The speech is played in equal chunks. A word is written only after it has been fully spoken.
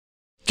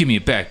Give me a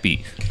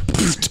backbeat.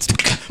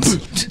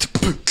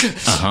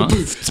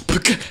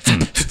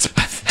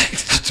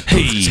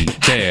 Hey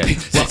there,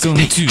 welcome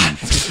to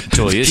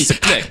Joyous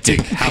Eclectic.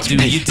 How do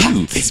you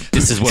do?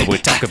 This is where we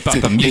talk about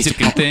the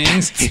music and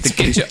things to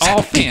get you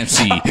all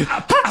fancy.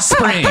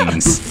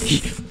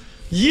 Springs.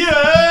 Yeah!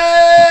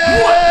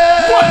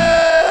 What?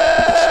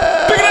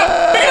 Pick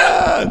it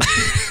up!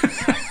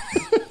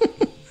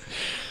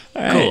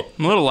 Cool. Right.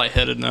 I'm a little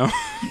lightheaded now.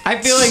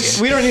 I feel like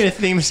we don't need a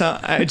theme song.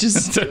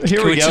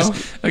 Here we go.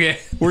 Okay.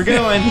 We're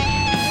going.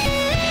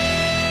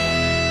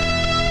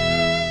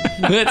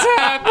 What's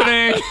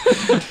happening?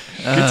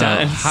 Good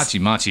times. Hachi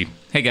Machi.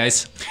 Hey,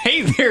 guys.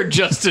 Hey there,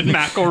 Justin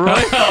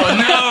McElroy.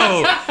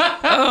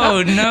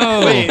 Oh,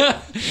 no. Wait,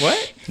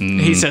 what?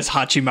 He says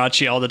Hachi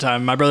Machi all the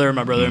time. My brother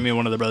and me,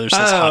 one of the brothers,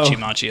 says Hachi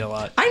Machi a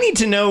lot. I need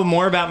to know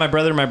more about my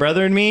brother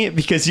and me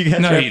because you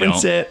guys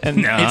reference it. And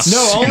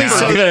It's only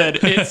so good.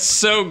 It's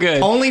so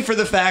good. Only for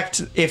the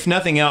fact, if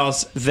nothing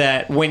else,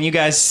 that when you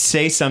guys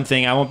say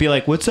something, I won't be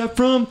like, "What's that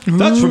from?"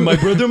 That's from my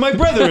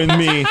brother and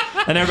me.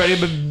 And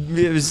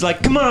everybody was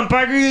like, "Come on,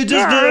 Parker, you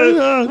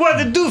just what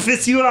a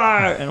doofus you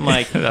are." And I'm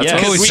like,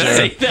 "Yes, what we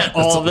say. say that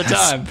all the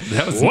time.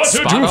 That was what a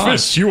spot on.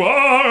 doofus you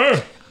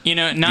are." You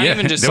know, not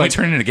even just then like we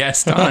turn into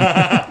Gaston.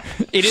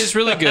 it is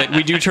really good.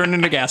 We do turn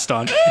into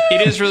Gaston.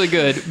 It is really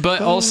good,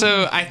 but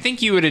also I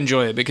think you would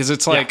enjoy it because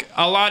it's like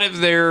a lot of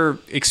their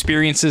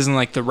experiences and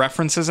like the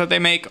references that they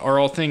make are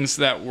all things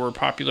that were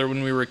popular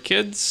when we were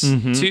kids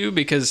too.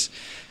 Because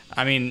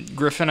I mean,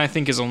 Griffin I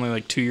think is only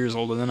like 2 years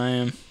older than I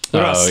am. What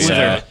about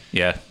Slither?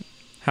 Yeah.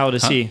 How old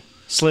is he?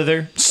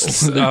 Slither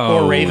Oh.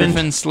 or Raven?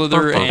 Griffin,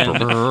 Slither, and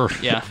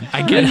yeah,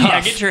 I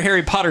get your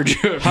Harry Potter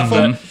joke.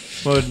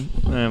 Well,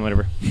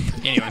 whatever.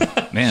 Anyway,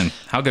 Man,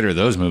 how good are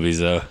those movies,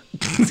 though?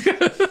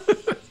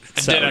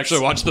 I did actually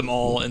watch them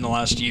all in the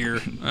last year.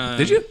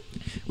 Did you?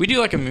 We do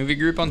like a movie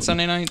group on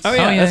Sunday nights. Oh,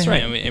 yeah, that's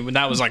right.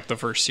 That was like the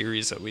first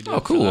series that we did. Oh,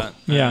 cool. For that.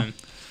 Yeah.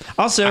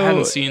 Also, I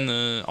hadn't seen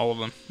all of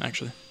them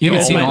actually. You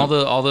haven't Oh, seen man.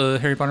 all the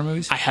Harry Potter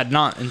movies? I had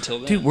not until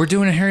then. Dude, we're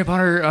doing a Harry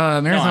Potter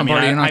marathon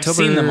party in October.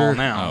 I've seen them all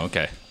now. Oh,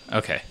 okay.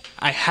 Okay.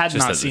 I had Just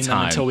not at the seen them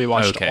time. until we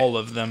watched Okay. all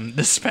of them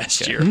this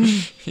past year.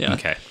 Yeah.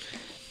 Okay.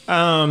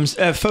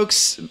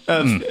 folks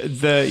of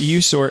the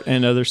you sort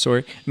and other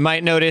sort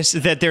might notice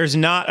that there's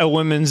not a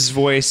woman's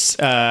voice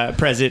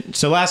present.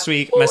 So last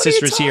week, my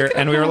sister was here,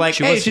 and we were like,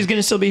 "Hey, she's going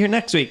to still be here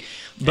next week."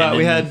 But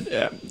we had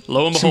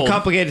lo and some behold,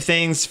 complicated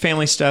things,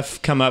 family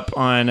stuff come up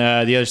on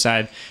the other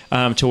side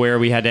to where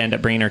we had to end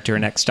up bringing her to her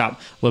next stop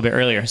a little bit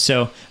earlier.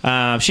 So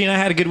she and I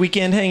had a good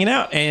weekend hanging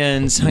out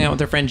and hung out with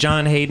her friend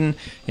John Hayden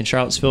in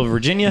Charlottesville,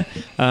 Virginia.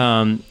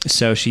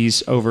 So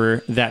she's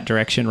over that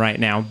direction right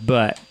now,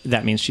 but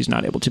that means she's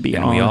not able to be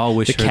And on we all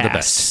wish the her the cast.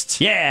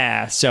 best.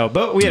 Yeah. So,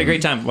 but we had a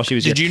great time while she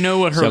was did here. you know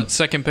what her So-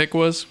 second pick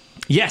was?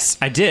 Yes,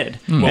 I did,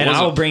 What and was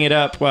I'll it? bring it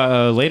up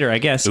later. I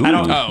guess I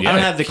don't. Ooh, I don't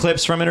have the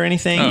clips from it or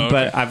anything, Oh, okay.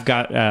 but I've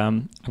got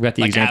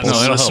the examples.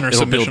 as- It'll Listener help.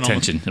 It'll build submission.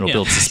 tension. It'll Yeah.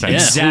 build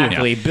suspense.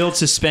 Exactly, build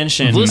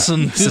suspension.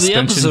 Listen to the Suspension.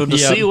 episode to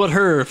Yeah. see what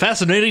her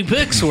fascinating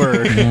picks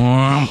were.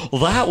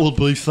 That would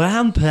be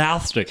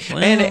fantastic.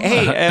 And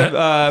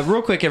hey,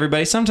 real quick,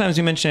 everybody. Sometimes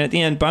we mention it at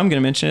the end, but I'm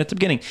going to mention it at the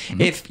beginning.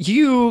 If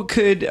you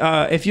could,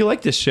 if you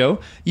like this show,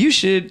 you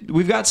should.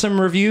 We've got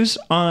some reviews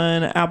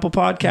on Apple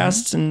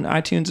Podcasts and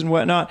iTunes and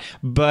whatnot,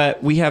 but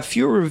we have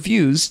fewer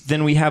reviews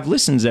than we have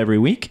listens every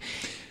week.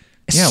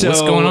 Yeah,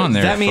 what's going on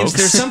there, That means folks?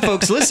 there's some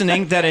folks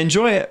listening that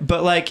enjoy it,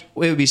 but like it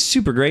would be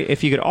super great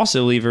if you could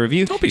also leave a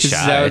review. Don't be 'cause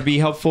shy. That would be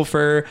helpful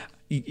for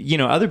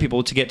other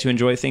people to get to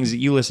enjoy things that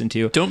you listen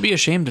to. Don't be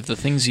ashamed of the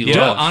things you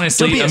Yeah, love.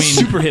 honestly, Don't be I a mean,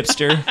 super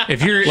hipster.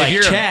 if you're like if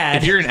you're Chad.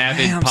 if you're an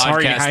avid I'm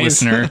sorry, podcast guys.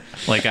 listener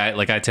like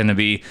I tend to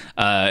be,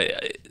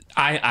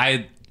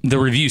 I the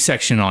review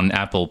section on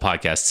Apple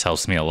Podcasts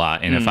helps me a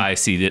lot, and if I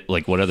see that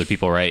like what other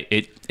people write,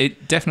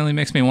 it definitely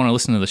makes me want to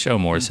listen to the show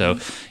more. So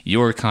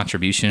your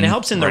contribution And it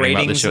helps in the writing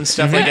about ratings show- and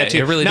stuff like Yeah, that too.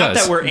 It really Not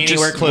does. that we're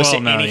anywhere close to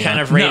any kind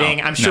of rating.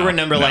 No, I'm sure no, we're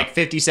number no. like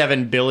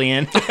 57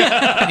 billion,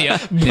 yeah,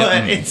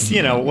 but it's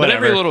but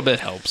whatever. every little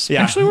bit helps.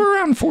 Yeah. Actually, we're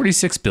around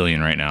 46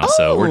 billion right now,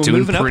 so we're Oh, doing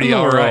moving up pretty in the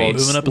all world. right.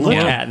 Moving up in the Look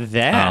world. at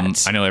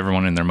that. I know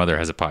everyone and their mother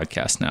has a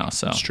podcast now,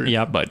 so it's true.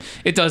 Yep. But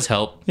it does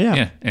help.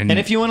 Yeah. And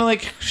if you want to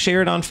like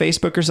share it on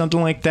Facebook or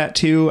something like that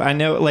too, I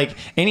know like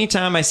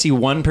anytime I see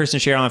one person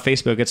share it on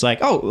Facebook, it's like,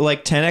 oh,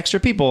 like 10 extra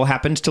people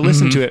happened to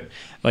listen to it.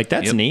 Like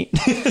that's Yep. neat.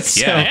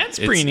 So, yeah, that's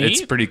pretty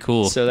It's neat. pretty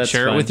cool. So that's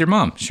share fun. it with your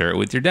mom. Share it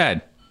with your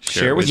dad.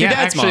 Share it with your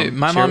dad's actually, mom.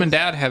 my Share mom it and with-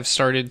 dad have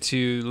started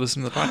to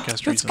listen to the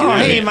podcast recently. good. Oh,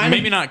 hey, mine-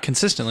 maybe not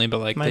consistently, but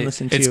like Mine they,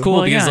 listen It's too. cool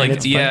Well, because yeah,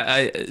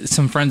 like it's fun.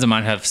 some friends of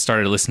mine have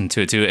started listening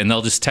to it too, and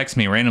they'll just text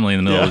me randomly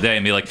in the middle of the day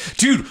and be like,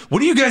 "Dude,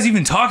 what are you guys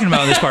even talking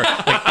about in this part?"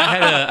 Like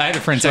I had a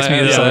friend text me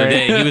this other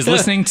day. He was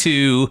listening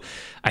to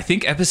I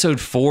think episode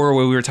 4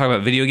 where we were talking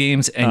about video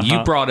games, and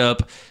you brought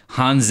up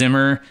Hans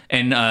Zimmer,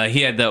 and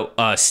he had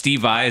the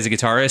Steve Vai as a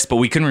guitarist, but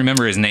we couldn't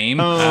remember his name.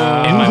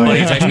 And my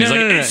buddy texted me, he's like,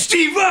 it's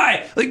Steve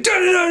Vai! Like,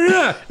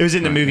 da-da-da-da! It was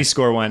in the movie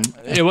score one.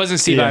 It wasn't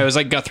Steve Vai, it was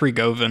like Guthrie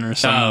Govan or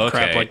some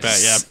crap like that,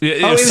 yeah.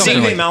 Oh, it was something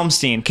Yngwie like-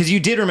 Malmsteen, because you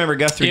did remember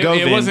Guthrie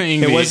Govan. It wasn't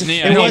Yngwie. It wasn't.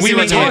 Yeah. It No, wasn't we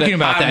were Yngwie. talking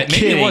about I'm that. Maybe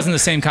kidding. it wasn't the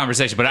same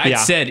conversation, but I Yeah.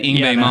 said Yngwie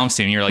Yeah, no.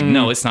 Malmsteen, and you're like,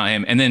 no, it's not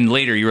him. And then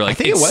later you were like,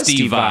 think it it's was Steve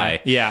Steve Vai.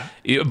 Vai. Yeah.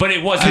 But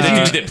it wasn't the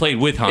dude that played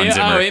with Hans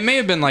Zimmer. Oh, it may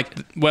have been like,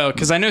 well,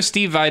 because I know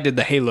Steve Vai did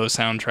the Halo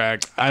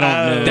soundtrack. I don't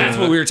know. That's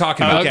what we were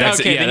talking about. Okay. That's,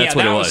 Okay, then that's yeah,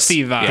 what that it was was.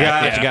 Steve Vai.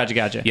 Yeah.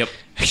 Gotcha. Yep.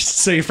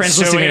 So your friend's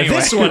So listening anyway. to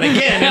this one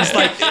again. It's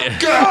like,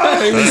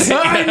 guys,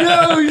 I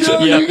know.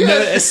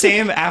 No,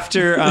 same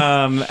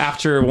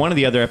after one of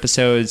the other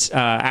episodes,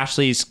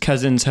 Ashley's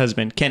cousin's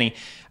husband, Kenny,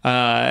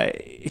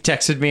 he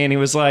texted me and he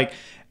was like,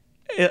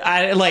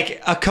 I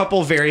like a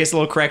couple various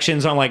little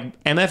corrections on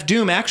like MF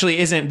Doom actually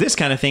isn't this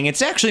kind of thing.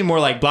 It's actually more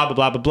like blah blah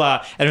blah blah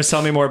blah. And it was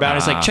telling me more about it.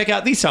 It's like, check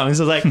out these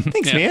songs. I was like,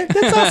 thanks, man.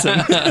 That's awesome.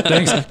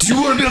 Thanks. Do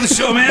you want to be on the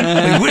show,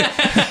 man?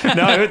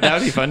 No, that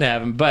would be fun to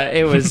have him. But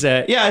it was,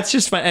 yeah, it's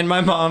just fun. And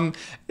my mom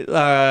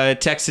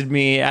texted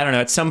me, I don't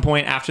know, at some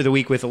point after the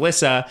week with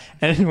Alyssa,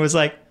 and was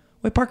like,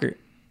 wait, Parker,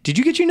 did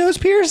you get your nose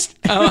pierced?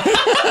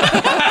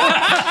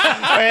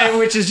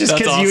 Which is just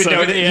That's because you would awesome.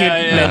 know that you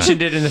Yeah.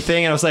 mentioned it in the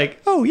thing, and I was like,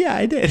 oh yeah,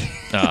 I did.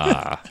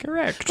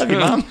 correct. Love you,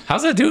 Mom.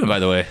 How's that doing, by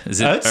the way? Is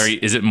it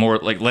is it more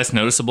like less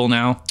noticeable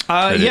now?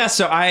 Yeah,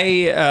 so I,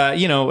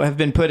 have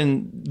been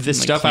putting this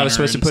Like stuff I was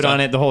cleaner supposed to and put stuff.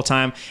 on it the whole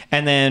time,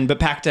 and then but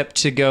packed up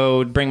to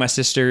go bring my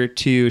sister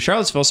to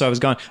Charlottesville, so I was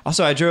gone.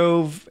 Also, I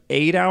drove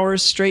 8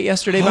 hours straight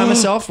yesterday by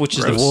myself, which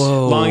is the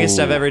Whoa. longest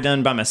I've ever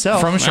done by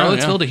myself. From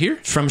Charlottesville yeah. to here?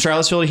 From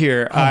Charlottesville to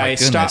here, my I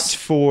goodness. stopped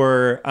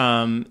for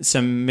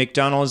some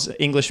McDonald's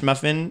English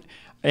muffin,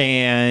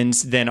 and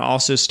then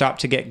also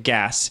stopped to get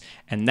gas,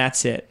 and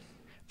that's it.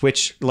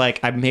 Which,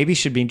 like, I maybe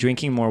should be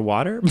drinking more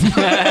water because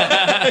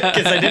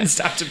I didn't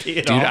stop to pee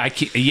at all. Dude, I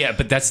can't, yeah,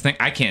 but that's the thing.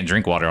 I can't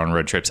drink water on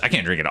road trips. I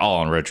can't drink it all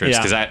on road trips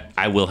Yeah. because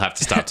I will have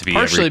to stop to pee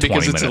Partially every 20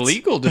 because it's minutes.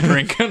 illegal to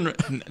drink.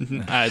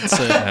 It's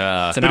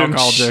an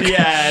alcohol joke.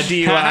 Yeah,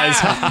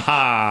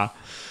 DUIs.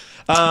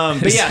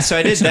 But yeah, so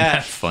I did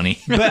that. Funny.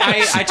 But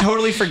I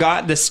totally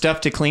forgot the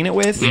stuff to clean it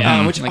with,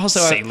 which Like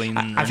also saline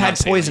or I've had not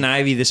poison saline.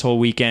 ivy this whole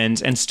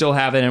weekend and still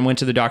have it, and went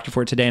to the doctor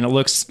for it today, and it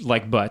looks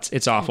like butts.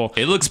 It's awful.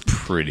 It looks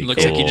pretty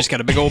Looks cool. like you just got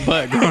a big old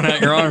butt growing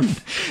out your arm.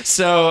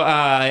 So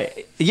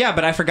yeah,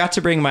 but I forgot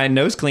to bring my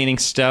nose cleaning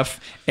stuff,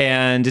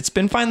 and it's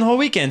been fine the whole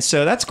weekend.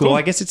 So that's cool.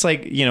 I guess it's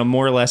like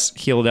more or less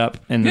healed up,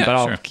 and Yeah, but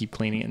I'll sure. keep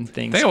cleaning it and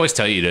things. They always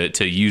tell you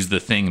to use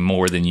the thing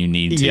more than you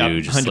need to. Yeah,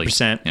 just 100%.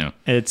 Like, you know,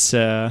 It's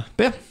but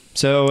yeah.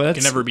 So that's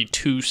Can never be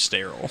too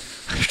sterile,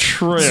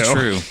 true. it's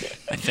true.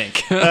 I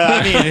think.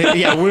 I mean,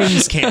 yeah,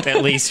 wounds can't.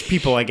 At least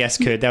people, I guess,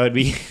 could. That would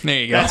be. There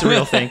you go. That's a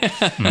real thing.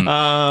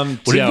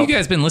 What have you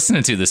guys been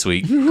listening to this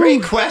week?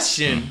 Great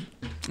question.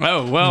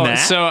 Oh, well, Matt?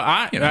 so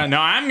I'm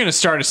going to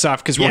start us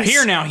off because we're Yes.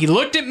 here now. He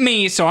looked at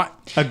me, so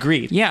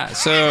Agreed. yeah,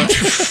 so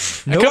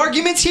No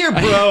arguments here,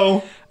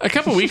 bro. a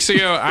couple weeks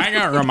ago, I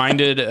got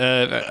reminded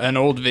of an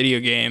old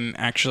video game,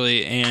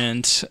 actually,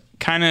 and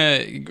kind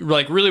of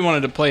like really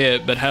wanted to play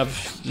it, but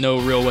have no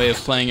real way of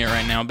playing it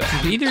right now. But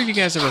have either of you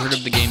guys ever heard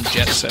of the game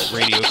Jet Set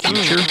Radio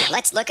Future?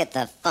 Let's look at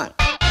the funk.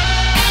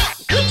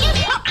 Could you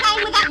stop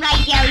playing with that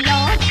radio,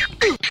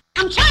 Lord?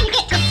 I'm trying to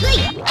get to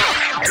sleep.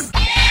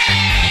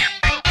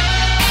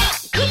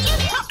 Could you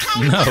stop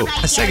playing with that radio,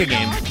 A Sega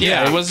game.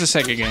 Yeah, it was a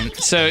Sega game.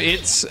 So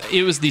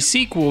it was the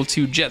sequel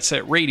to Jet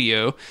Set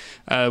Radio,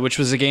 which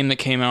was a game that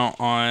came out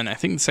on, I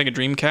think, the Sega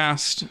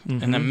Dreamcast,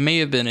 and that may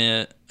have been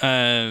it.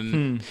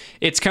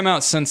 It's come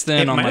out since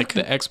then It on might like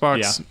the have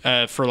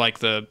Xbox for like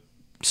the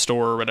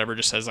store or whatever.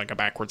 Just has like a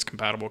backwards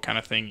compatible kind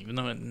of thing, even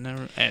though it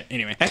never.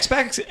 Anyway,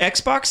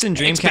 Xbox and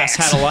Dreamcast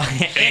had a lot.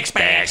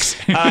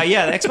 Xbox.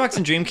 Yeah, the Xbox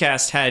and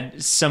Dreamcast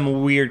had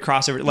some weird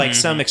crossover. Like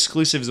some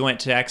exclusives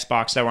went to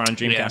Xbox that were on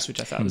Dreamcast, Yeah. which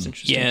I thought was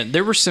interesting. Yeah,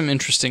 there was some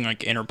interesting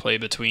like interplay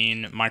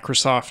between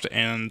Microsoft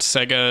and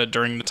Sega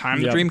during the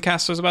time Yep. the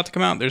Dreamcast was about to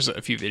come out. There's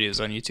a few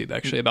videos on YouTube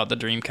actually about the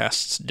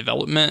Dreamcast's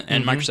development,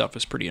 and Microsoft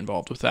was pretty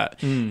involved with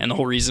that. And the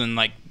whole reason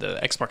like the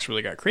Xbox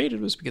really got created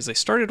was because they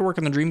started to work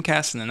on the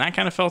Dreamcast, and then that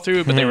kind of fell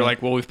through. But they were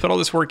like, well, we've put all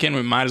this work in,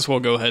 we might as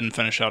well go ahead and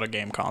finish out a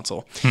game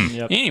console.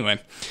 Yep. Anyway,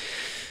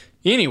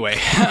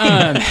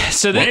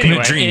 so then Welcome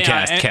anyway, to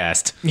Dreamcast yeah,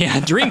 Cast. yeah,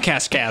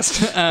 Dreamcast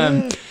cast.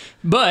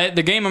 But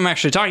the game I'm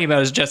actually talking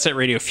about is Jet Set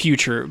Radio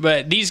Future.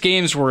 But these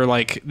games were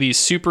like these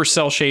super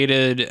cell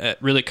shaded,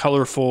 really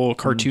colorful,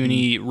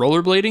 cartoony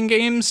rollerblading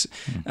games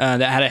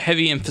that had a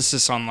heavy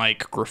emphasis on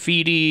like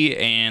graffiti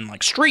and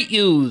like street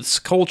youths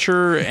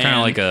culture. Kind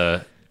of like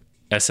a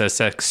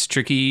SSX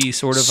tricky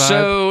sort of vibe.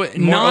 so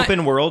More not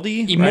open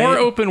worldy. more right?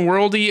 open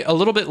worldy, a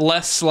little bit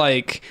less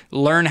like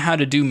learn how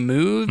to do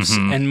moves,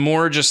 and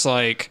more just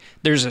like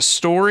there's a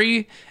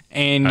story,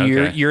 and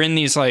Okay. you're in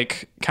these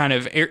like kind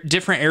of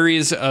different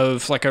areas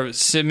of like a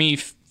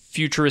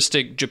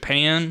futuristic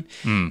Japan,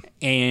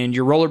 and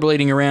you're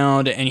rollerblading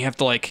around, and you have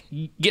to like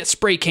get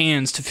spray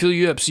cans to fill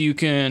you up so you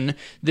can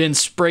then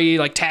spray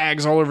like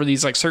tags all over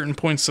these like certain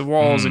points of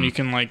walls, and you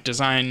can like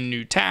design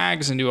new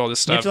tags and do all this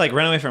stuff. You have to like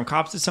run away from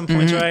cops at some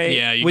points, right?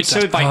 Yeah, you Which just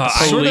have to fight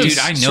the sort of- Dude,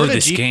 I know sort of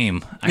this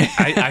game.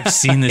 I've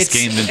seen this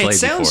game been played It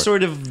sounds before.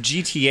 sort of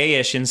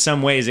GTA-ish in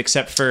some ways,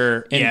 except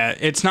for Yeah,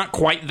 it's not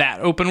quite that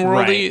open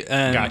worldy.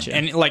 Right. Gotcha.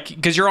 And like,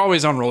 because you're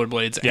always on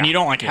rollerblades, and Yeah. you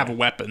don't like have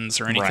weapons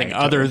or anything Right,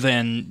 other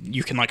than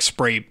you can like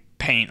spray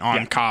paint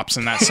on cops,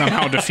 and that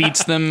somehow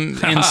defeats them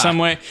in some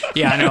way.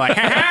 Yeah, I know. Like,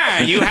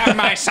 ha, you have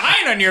my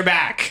sign on your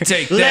back.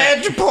 Take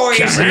that. lead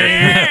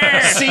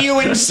poison. See you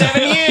in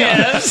 7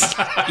 years.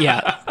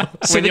 Yeah.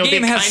 So When the you'll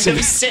game be has kind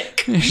of some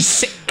sick.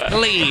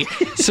 sickly.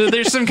 So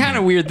there's some kind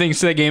of weird things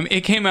to that game.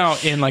 It came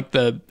out in like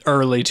the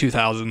early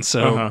 2000s,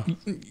 so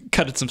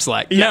cut it some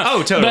slack. Yeah.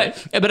 Oh, totally.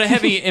 But a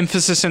heavy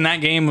emphasis in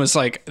that game was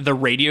like the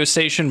radio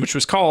station, which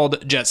was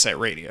called Jet Set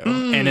Radio,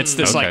 and it's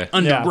this Okay. like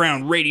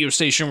underground radio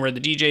station where the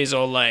DJs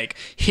all like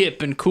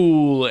hip and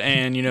cool,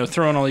 and you know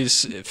throwing all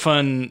these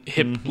fun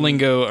hip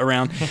lingo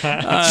around.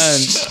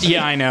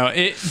 Yeah, I know.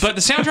 But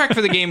the soundtrack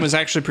for the game was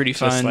actually pretty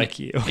fun. Just like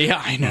you.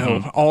 Yeah, I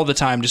know. All the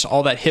time, just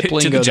all that hip to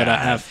lingo the that I jive.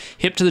 have.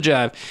 Hip to the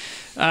jive.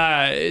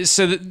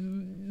 So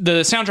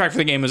the soundtrack for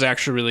the game was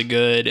actually really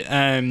good.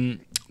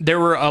 There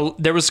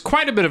was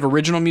quite a bit of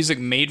original music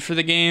made for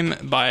the game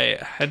by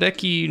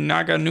Hideki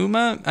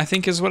Naganuma, I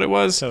think is what it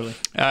was. Totally.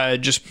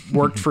 Just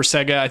worked for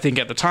Sega, I think,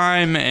 at the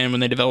time, and when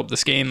they developed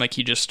this game, like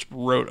he just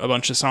wrote a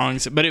bunch of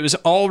songs. But it was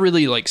all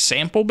really like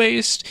sample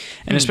based,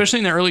 and especially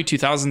in the early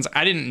 2000s,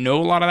 I didn't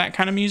know a lot of that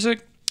kind of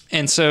music.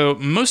 And so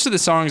most of the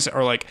songs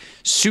are like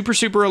super,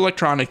 super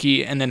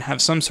electronic-y, and then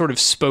have some sort of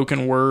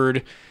spoken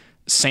word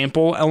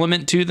sample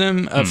element to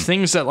them of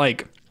things that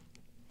like,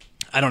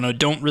 I don't know,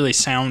 don't really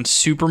sound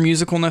super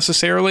musical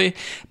necessarily,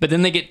 but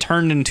then they get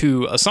turned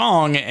into a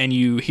song and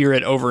you hear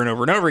it over and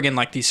over and over again,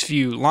 like these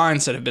few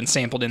lines that have been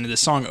sampled into this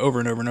song over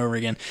and over and over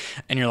again.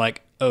 And you're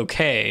like,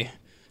 okay,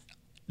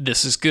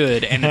 this is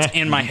good. And it's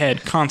in my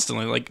head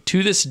constantly. Like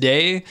to this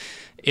day,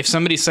 if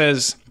somebody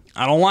says,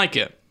 I don't like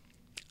it,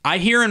 I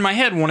hear in my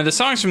head one of the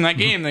songs from that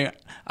game. They go,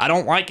 I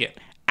don't like it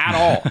at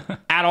all,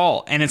 at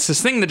all. And it's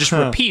this thing that just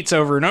repeats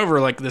over and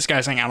over, like this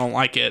guy saying, I don't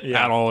like it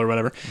at all or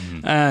whatever.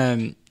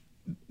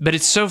 But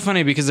it's so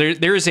funny because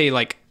there is a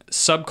like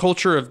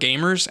subculture of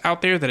gamers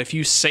out there that if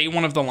you say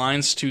one of the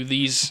lines to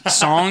these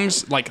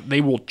songs, like they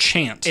will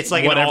chant. It's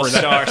like whatever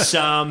an all-star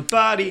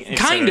somebody. et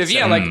Kind cetera, of, et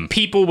yeah. cetera. Like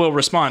people will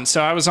respond.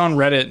 So I was on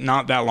Reddit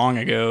not that long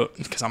ago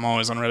because I'm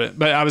always on Reddit,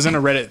 but I was in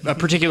a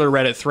particular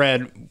Reddit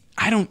thread.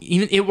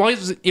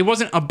 It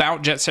wasn't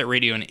about Jet Set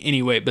Radio in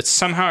any way, but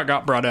somehow it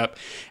got brought up.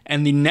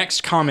 And the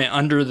next comment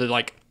under the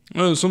like,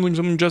 oh,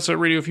 something Jet Set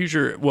Radio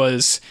Future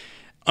was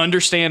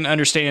understand,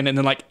 and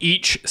then like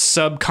each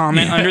sub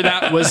comment under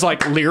that was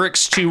like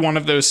lyrics to one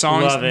of those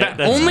songs Love it. that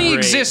That's only great.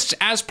 exists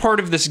as part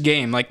of this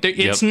game. Like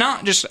it's Yep.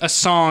 not just a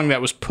song that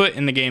was put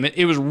in the game.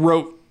 It was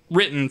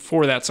written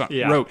for that song.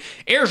 Yeah.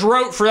 Ayers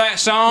wrote for that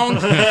song.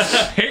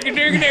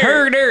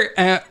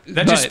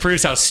 That just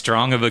proves how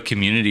strong of a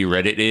community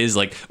Reddit is,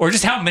 like, or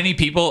just how many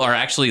people are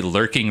actually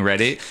lurking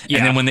Reddit. Yeah.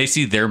 And then when they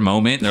see their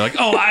moment, they're like,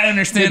 "Oh, I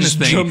understand this just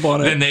thing." jump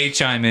on it. Then they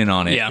chime in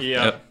on it. Yeah.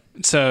 Yeah.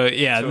 So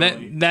yeah,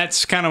 Totally.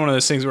 that's kind of one of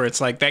those things where it's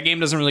like that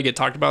game doesn't really get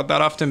talked about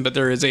that often, but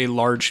there's a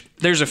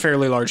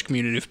fairly large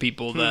community of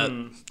people that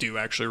do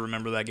actually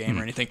remember that game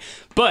or anything.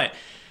 But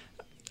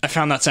I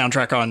found that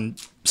soundtrack on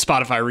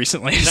Spotify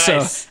recently,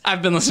 so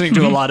I've been listening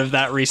to a lot of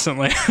that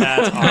recently.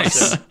 That's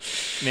awesome.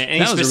 Man, any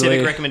That was a specific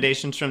really-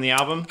 recommendations from the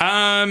album?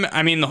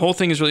 I mean, the whole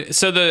thing is really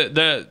so.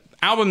 The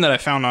album that I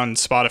found on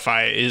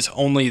Spotify is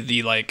only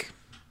the like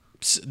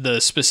the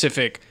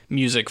specific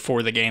music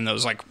for the game that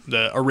was like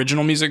the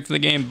original music for the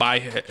game by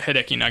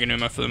Hideki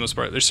Naganuma for the most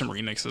part. There's some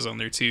remixes on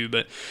there too,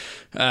 but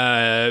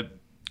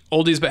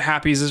Oldies But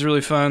Happies is really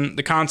fun.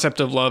 The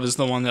Concept of Love is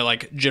the one that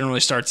like generally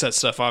starts that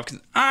stuff off. 'Cause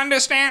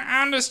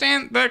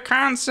understand the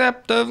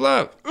concept of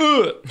love.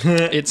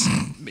 It's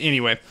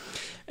anyway.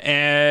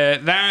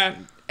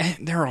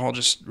 They're all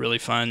just really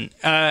fun.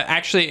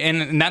 Actually,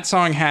 and that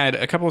song had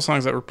a couple of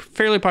songs that were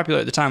fairly popular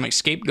at the time. Like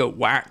Scapegoat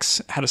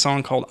Wax had a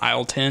song called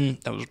Aisle 10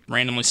 that was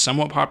randomly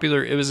somewhat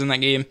popular. It was in that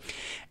game.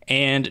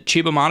 And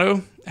Chiba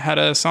Mato had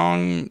a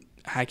song,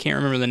 I can't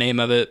remember the name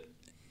of it,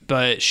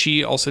 but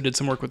she also did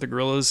some work with the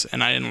Gorillaz,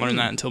 and I didn't learn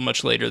that until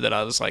much later that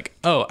I was like,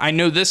 oh, I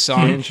know this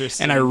song,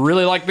 Interesting. and I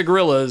really like the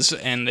Gorillaz,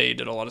 and they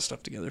did a lot of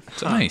stuff together.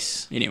 So,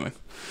 Nice. anyway,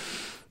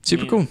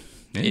 super cool.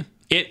 Yeah.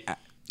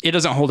 It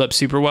doesn't hold up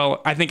super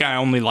well. I think I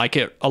only like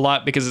it a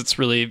lot because it's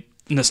really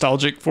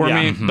nostalgic for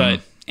Yeah. me.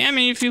 But yeah, I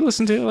mean, if you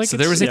listen to it, like So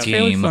there was a it's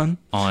fairly game fun.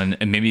 on,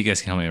 and maybe you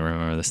guys can help me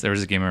remember this. There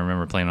was a game I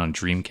remember playing on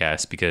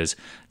Dreamcast because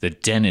the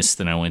dentist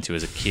that I went to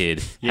as a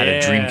kid had a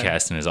Yeah.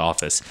 Dreamcast in his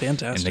office.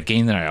 Fantastic. And the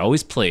game that I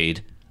always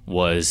played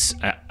was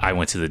I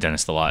went to the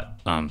dentist a lot.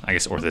 I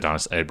guess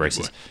orthodontist. I had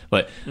braces,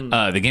 but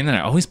the game that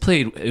I always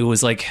played, it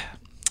was like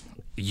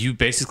you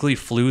basically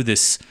flew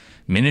this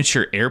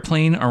miniature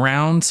airplane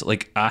around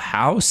like a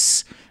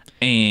house.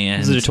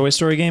 And Is it a Toy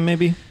Story game,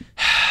 maybe?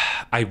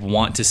 I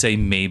want to say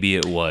maybe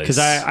it was. Because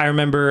I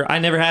remember I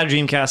never had a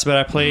Dreamcast, but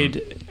I played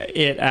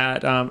it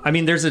at.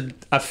 There's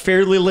a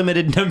fairly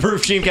limited number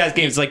of Dreamcast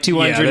games, like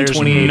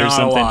 228 not or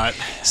something. a lot.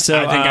 So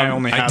I think I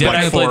only I have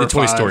definitely like played 4 the or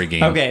Toy 5. Story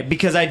game. Okay,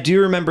 because I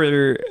do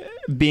remember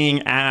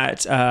being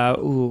at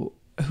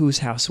whose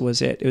house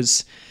was it? It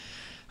was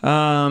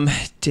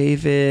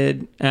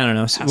David. I don't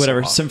know,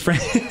 whatever. Some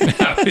friend.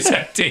 I was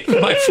at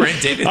my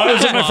friend David. I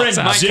was at my friend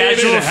Hasselhoff's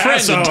David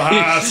house.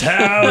 Hasselhoff's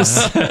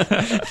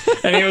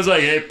house, and he was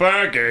like, "Hey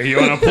Parker, you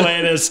want to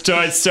play this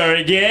Toy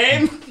Story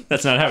game?"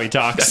 That's not how he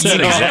talks. That's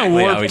Kind exactly of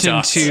how he warped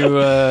talks. into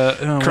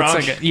what's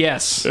Kronk? that guy?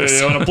 Yes. Hey,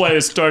 you want to play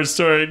this Toy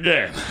Story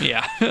game?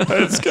 Yeah.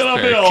 It's gonna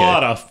be Very a good.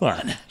 lot of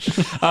fun.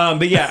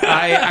 But yeah,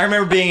 I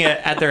remember being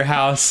at their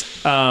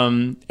house,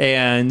 and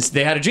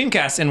they had a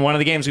Dreamcast, and one of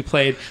the games we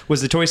played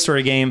was the Toy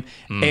Story game.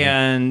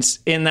 And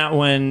in that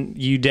one,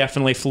 you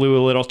definitely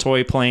flew a little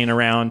toy plane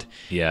around.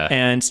 Yeah.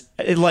 And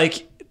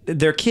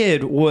their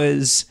kid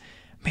was.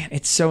 Man,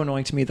 it's so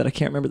annoying to me that I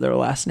can't remember their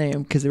last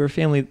name because they were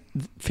family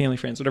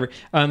friends, whatever.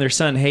 Their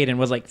son Hayden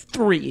was like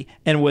 3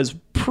 and was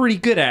pretty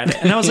good at it,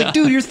 and I was like,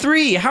 "Dude, you're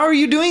 3. How are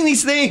you doing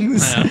these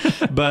things?"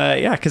 But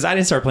yeah, because I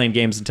didn't start playing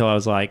games until I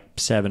was like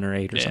 7 or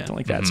 8 or something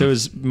like that. So it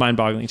was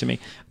mind-boggling to me.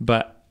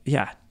 But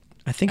yeah,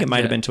 I think it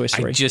might have been Toy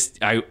Story.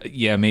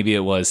 Maybe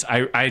it was.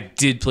 I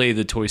did play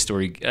the Toy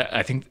Story.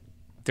 I think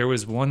there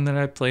was one that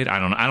I played. I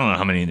don't know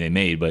how many they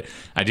made, but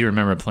I do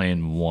remember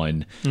playing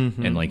one,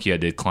 and like you had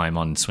to climb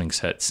on swing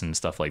sets and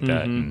stuff like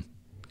that and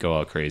go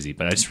all crazy.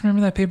 But I just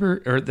remember that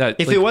paper or that.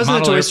 If like, it wasn't a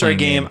model Toy Story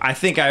airplane game, I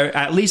think I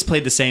at least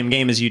played the same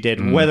game as you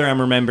did, whether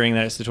I'm remembering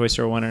that it's the Toy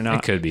Story one or not.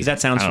 It could be. 'Cause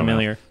that sounds I don't know.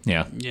 familiar.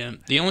 Yeah. Yeah,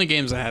 the only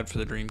games I had for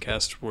the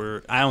Dreamcast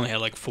were I only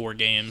had like 4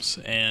 games,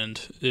 and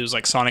it was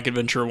like Sonic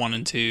Adventure 1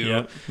 and 2.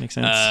 Yep, makes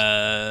sense.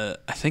 I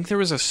think there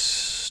was a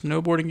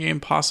snowboarding game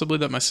possibly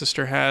that my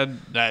sister had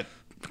that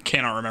I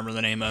cannot remember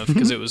the name of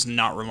because it was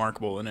not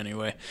remarkable in any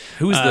way.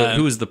 Who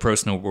was the pro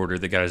snowboarder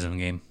that got his own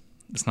game?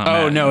 It's not.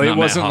 Oh Matt, no, not it Matt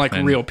wasn't like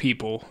Hoffman. real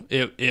people.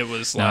 It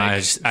was No,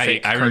 like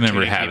I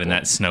remember having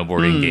that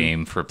snowboarding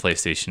game for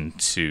PlayStation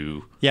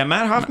 2. Yeah,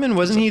 Matt Hoffman,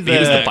 wasn't he the,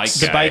 was the bike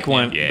guy. bike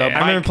one? Yeah. I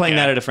remember Bike playing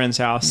guy. that at a friend's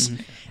house.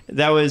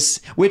 That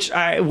was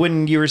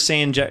when you were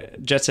saying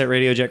Jet Set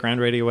Radio, Jet Grind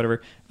Radio,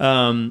 whatever.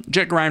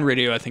 Jet Grind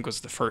Radio. I think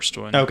was the first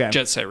one. Okay.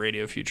 Jet Set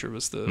Radio Future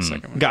was the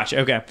second one. Gotcha.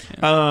 Okay.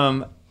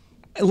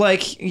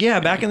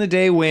 Back in the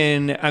day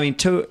when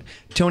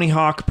Tony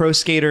Hawk, Pro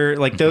Skater,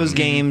 like those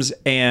games,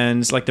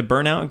 and like the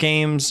Burnout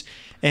games,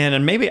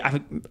 and maybe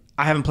I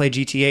haven't played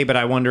GTA, but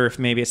I wonder if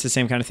maybe it's the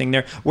same kind of thing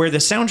there, where the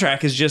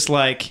soundtrack is just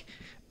like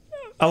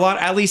a lot.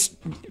 At least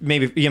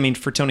maybe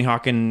for Tony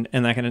Hawk and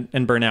that kind of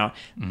and Burnout,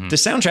 the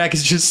soundtrack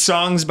is just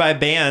songs by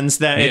bands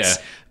that it's.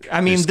 Just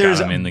got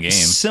There's 'em in the game.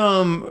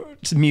 some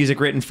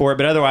music written for it,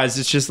 but otherwise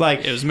it's just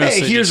like, It was hey,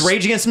 mostly here's just-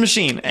 Rage Against the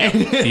Machine.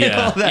 And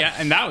all that. Yeah,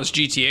 and that was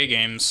GTA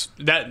games.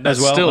 That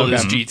As well? still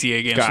is Okay.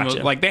 GTA games.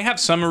 Gotcha. Like they have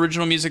some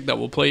original music that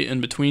will play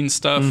in between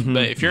stuff,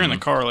 but if you're in the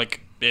car,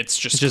 like it's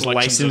just just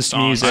collections of licensed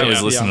songs. music. I always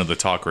Yeah. listen to the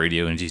talk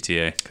radio in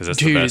GTA because that's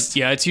the Dude, best.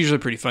 yeah, it's usually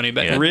pretty funny.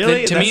 But Yeah.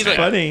 Really? to That's me, like,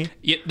 funny.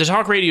 Yeah, the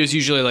talk radio is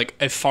usually like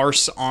a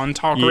farce on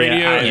talk Yeah,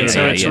 radio, I and get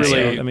so it. it's Yeah, yeah,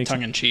 really that makes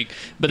tongue in cheek.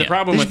 But Yeah. the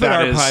problem We with should put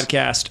that our is,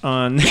 podcast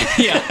on.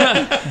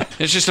 yeah,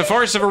 it's just a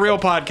farce of a real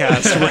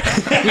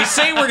podcast. We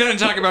say we're going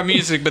to talk about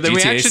music, but then we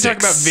GTA actually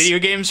talk 6. about video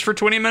games for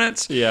 20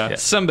 minutes. Yeah.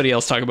 Somebody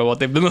else talk about what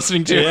they've been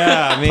listening to.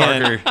 Yeah,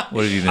 man. Parker,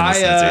 what have you been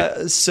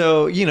listening to?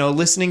 So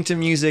listening to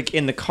music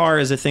in the car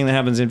is a thing that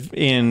happens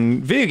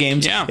in video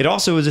games. Yeah. It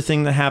also is a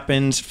thing that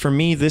happened for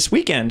me this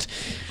weekend.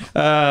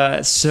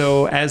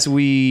 So as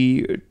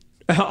we.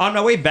 On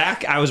my way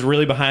back, I was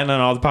really behind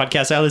on all the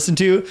podcasts I listened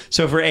to.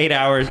 So for 8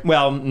 hours,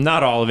 well,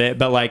 not all of it,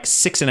 but like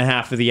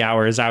 6.5 of the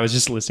hours, I was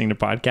just listening to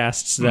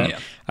podcasts that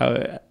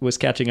I was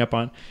catching up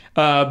on.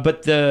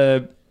 But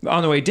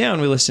on the way down,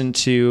 we listened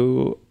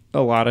to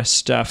a lot of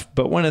stuff.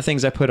 But one of the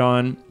things I put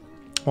on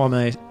while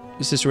my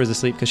sister was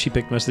asleep, because she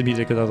picked most of the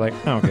music, because I was like,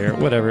 I don't care,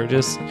 whatever,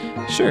 just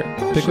sure,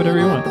 pick whatever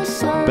you want.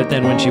 But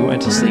then when she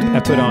went to sleep, I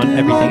put on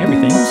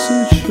everything.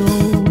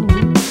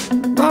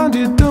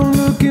 Blondie, don't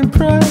look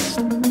impressed.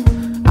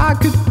 I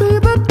could be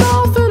the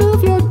dolphin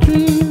of your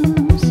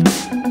dreams,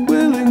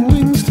 willing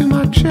wings to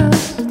my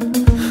chest.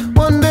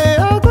 One day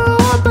I'll go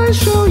up and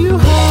show you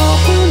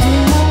how winds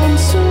and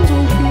monsoons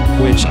will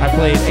keep. Which I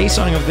played a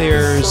song of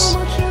theirs,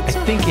 I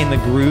think in the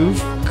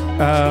Groove,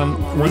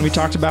 when we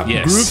talked about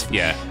Yes. Groove.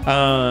 Yeah.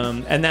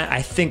 And that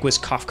I think was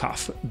Cough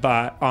Cough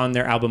on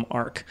their album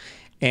Arc.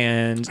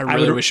 And I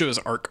really wish it was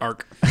Arc.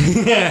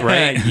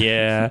 Right?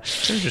 Yeah.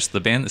 They're just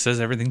the band that says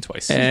everything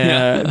twice.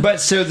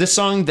 But so there was a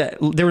song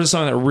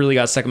that really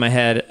got stuck in my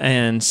head,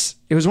 and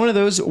it was one of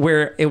those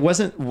where it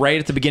wasn't right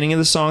at the beginning of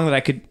the song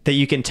that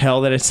you can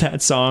tell that it's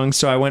that song.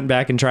 So I went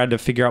back and tried to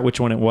figure out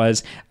which one it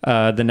was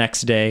the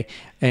next day,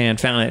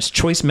 and found that it's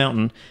Choice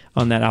Mountain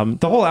on that album.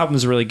 The whole album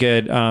is really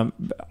good.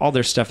 All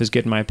their stuff is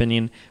good in my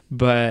opinion,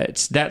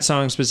 but that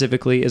song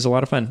specifically is a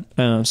lot of fun.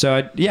 So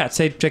I'd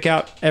say check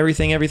out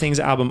Everything's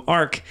album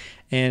Arc,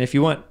 and if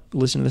you want,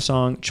 listen to the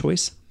song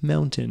Choice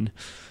Mountain.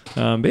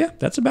 But yeah,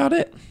 that's about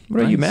it.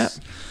 What about you, Matt?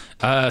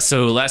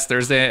 So last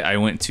Thursday, I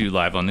went to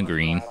Live on the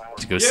Green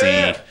to go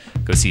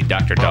see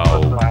Dr.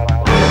 Dog.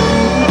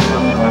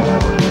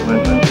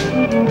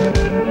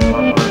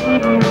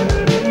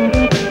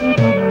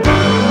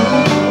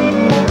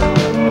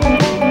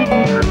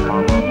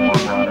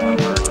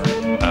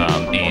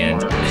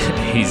 And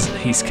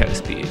he's got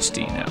his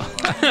PhD now.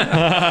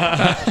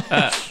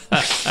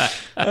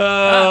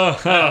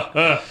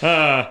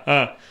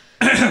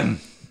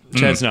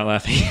 Chad's not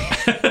laughing.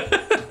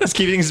 He's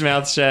keeping his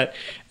mouth shut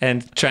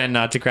and trying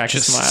not to crack a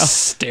Just smile.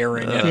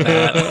 staring at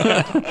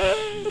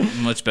that.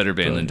 Much better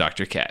band than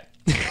Dr. Cat.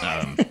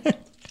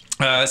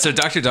 So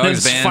Dr.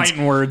 Dog's Those band,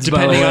 fighting words,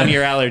 by the Depending way. on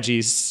your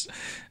allergies.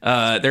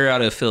 they're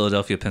out of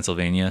Philadelphia,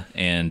 Pennsylvania,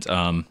 and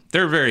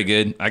they're very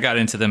good. I got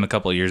into them a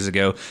couple of years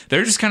ago.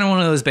 They're just kind of one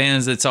of those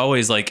bands that's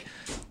always like,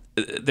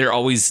 they're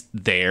always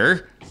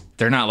there.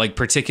 They're not like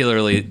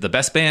particularly the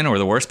best band or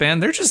the worst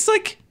band. They're just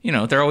like,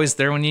 they're always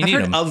there when you I've need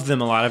heard them. of them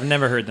a lot. I've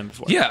never heard them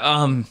before.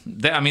 Yeah,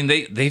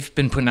 they've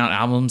been putting out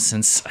albums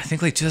since I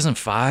think like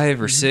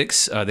 2005 or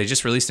 6. They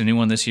just released a new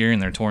one this year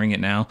and they're touring it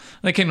now.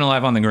 They came to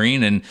Live on the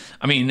Green, and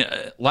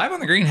Live on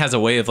the Green has a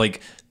way of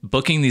like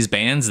booking these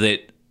bands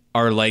that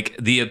are like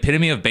the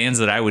epitome of bands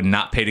that I would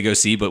not pay to go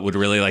see, but would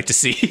really like to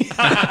see.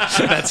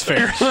 That's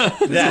fair.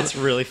 That's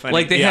really funny.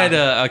 Like they Yeah.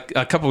 had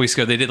a couple weeks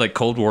ago, they did like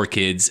Cold War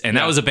Kids, and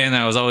that was a band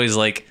that I was always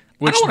like,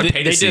 Which I don't want to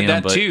pay to they see did that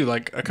them, but too,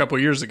 like a couple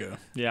years ago.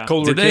 Yeah.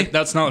 Cold War Did they? Kids.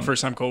 That's not the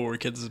first time Cold War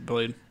Kids has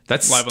played.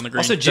 That's Live on the Green.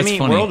 Also, Jimmy Eat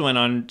funny. World went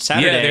on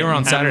Saturday. Yeah, they were on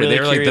I'm Saturday. really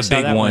They were like the curious how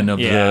big that one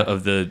went.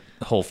 of the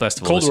whole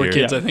festival Cold this War year.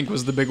 Kids, I think,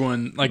 was the big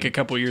one like a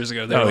couple years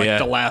ago. They were like yeah.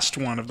 the last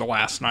one of the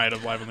last night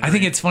of Live on the Green. I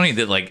think it's funny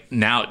that like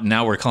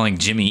now we're calling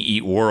Jimmy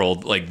Eat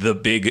World like the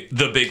big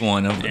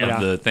one of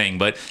the thing.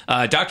 But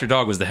Dr.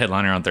 Dog was the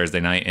headliner on Thursday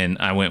night, and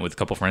I went with a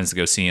couple friends to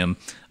go see him,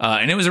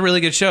 and it was a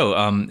really good show.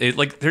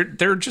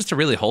 They're just a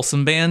really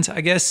wholesome band, I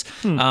guess.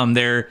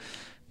 They're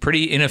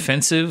pretty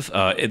inoffensive.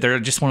 They're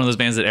just one of those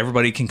bands that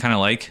everybody can kind of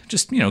like.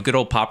 Just good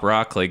old pop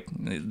rock. Like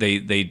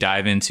they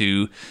dive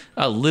into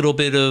a little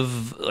bit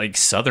of like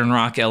southern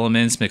rock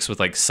elements mixed with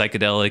like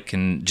psychedelic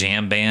and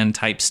jam band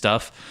type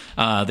stuff.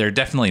 They're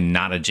definitely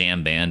not a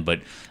jam band,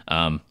 but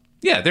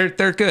yeah,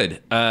 they're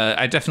good.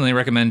 I definitely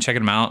recommend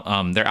checking them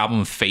out. Their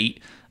album Fate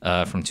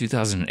from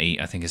 2008,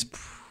 I think, is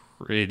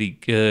pretty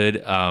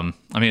good.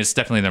 It's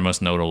definitely their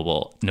most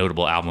notable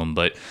album,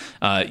 but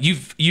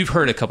you've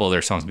heard a couple of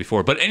their songs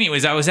before. But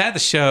anyways, I was at the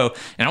show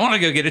and I wanted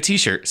to go get a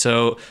t-shirt.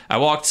 So I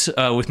walked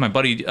with my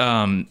buddy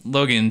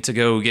Logan to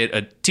go get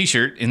a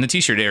t-shirt in the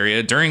t-shirt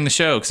area during the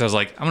show because I was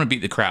like, I'm gonna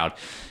beat the crowd.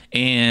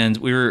 And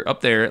we were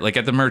up there like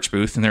at the merch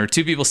booth, and there were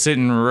two people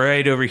sitting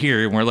right over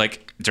here, and we're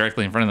like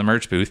directly in front of the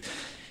merch booth.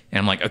 And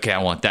I'm like, okay, I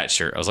want that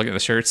shirt. I was looking at the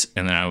shirts,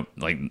 and then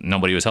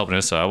nobody was helping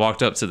us. So I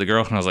walked up to the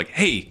girl and I was like,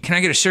 hey, can I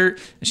get a shirt?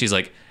 And she's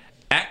like,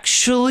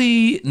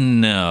 actually,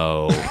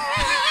 no.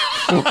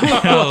 And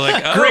I was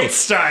like, oh, Great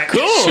start.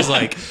 cool. She's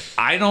like,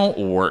 I don't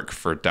work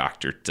for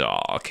Dr.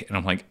 Dog. And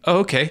I'm like, oh,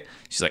 okay.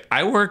 She's like,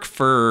 I work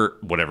for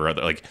whatever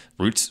other, like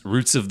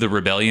Roots of the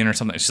Rebellion or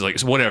something. She's like,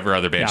 whatever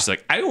other band. Yeah. She's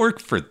like, I work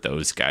for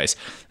those guys.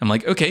 I'm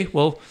like, okay,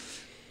 well,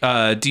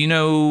 do you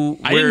know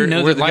I didn't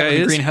know where that the guy Live on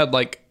the is? Green had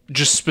like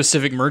just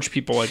specific merch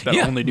people like that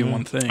Yeah. only do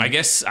one thing. I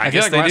guess I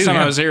feel like they last do, time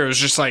yeah. I was here, it was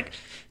just like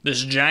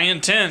this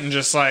giant tent and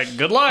just like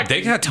good luck.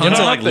 They got Get tons of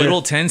on like up there.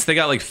 little tents. They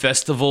got like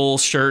festival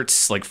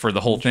shirts like for the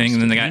whole thing, and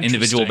then they got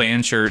individual Interesting.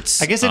 band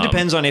shirts. I guess it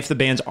depends on if the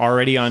band's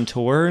already on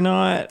tour or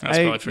not. That's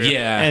probably fair.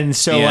 Yeah, And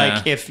so, yeah.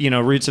 like, if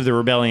Roots of the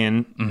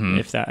Rebellion,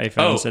 if I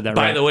said that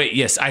by right. the way,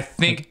 yes, I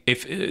think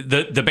if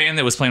the band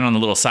that was playing on the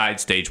little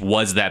side stage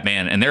was that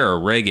band, and they're a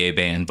reggae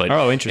band, but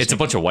Oh, interesting. it's a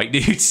bunch of white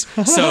dudes.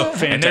 So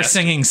and they're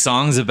singing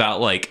songs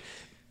about like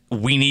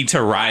we need to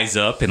rise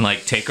up and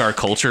like take our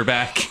culture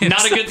back.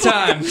 Not a good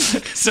time.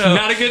 So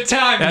Not a good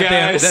time, that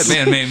guys.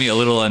 band made me a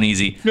little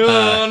uneasy.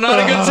 No, not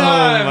a good Oh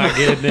time. my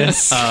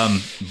goodness.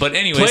 But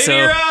anyway, Play so to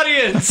your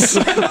audience.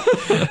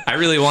 I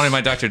really wanted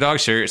my Dr. Dog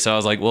shirt, so I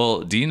was like,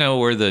 well, do you know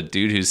where the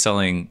dude who's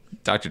selling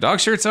Dr. Dog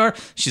shirts are?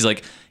 She's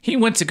like, he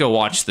went to go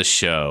watch the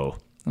show.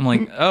 I'm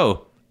like,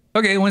 oh,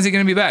 okay, when's he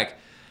going to be back?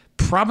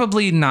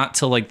 Probably not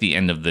till like the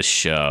end of the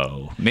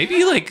show.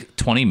 Maybe like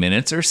 20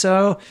 minutes or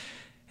so.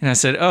 And I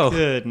said, oh,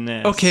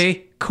 Goodness.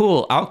 okay,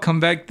 cool. I'll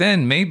come back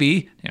then,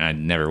 maybe. And I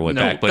never went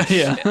back. But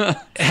yeah.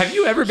 have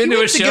you ever been to a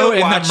went to show go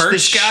and watch the the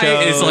merch guy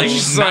show. is like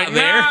She's not like,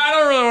 there? nah, I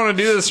don't really want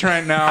to do this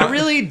right now. I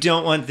really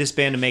don't want this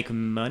band to make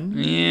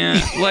money.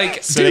 Yeah.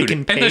 Like, So they dude, can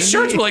and pay the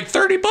shirts me? were like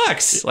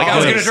 $30. Like, I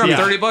was Oh, gonna drop yeah.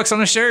 $30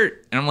 on a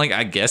shirt, and I'm like,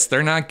 I guess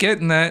they're not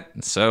getting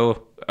that.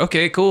 So,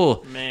 okay,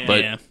 cool. Man.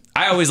 But Yeah.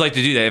 I always like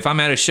to do that. If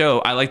I'm at a show,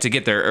 I like to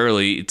get there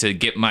early to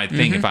get my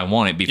thing if I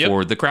want it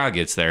before the crowd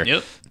gets there.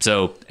 Yep.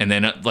 So, and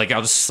then like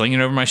I'll just sling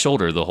it over my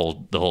shoulder the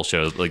whole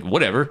show. Like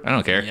whatever, I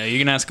don't care. Yeah, you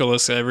can ask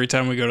Alyssa every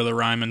time we go to the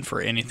Ryman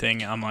for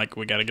anything. I'm like,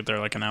 we got to get there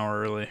like an hour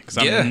early because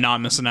I'm Yeah.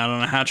 not missing out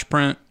on a hatch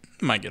print.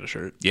 Might get a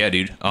shirt. Yeah,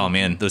 dude. Oh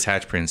man, those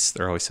hatch prints,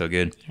 they're always so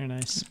good. They're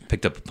nice.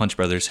 Picked up a Punch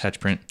Brothers hatch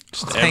print.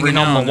 Just Every hanging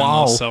now on and the then they'll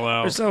wall. sell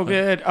out. They're so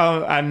good.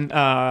 Oh, I'm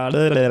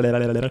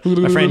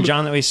my friend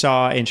John that we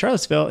saw in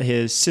Charlottesville.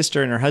 His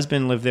sister and her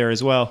husband live there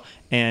as well,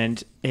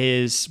 and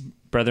his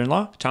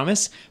brother-in-law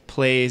Thomas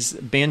plays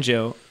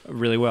banjo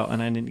really well.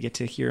 And I didn't get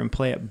to hear him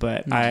play it,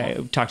 but I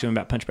talked to him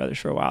about Punch Brothers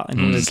for a while, and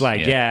he was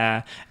like,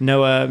 "Yeah,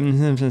 Noah." I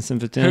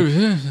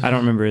don't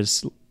remember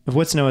his.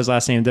 What's Noah's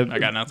last name? I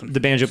got nothing. The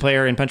banjo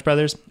player in Punch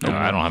Brothers. No,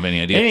 I don't have any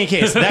idea. In any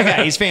case, that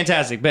guy, he's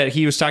fantastic. But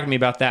he was talking to me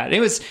about that.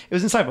 It was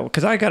insightful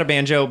because I got a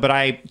banjo, but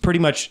I pretty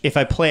much, if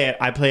I play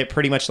it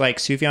pretty much like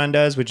Sufjan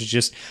does, which is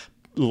just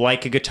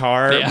like a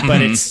guitar, Yeah.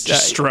 but it's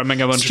Just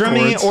strumming a bunch of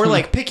strumming chords. or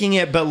like picking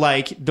it, but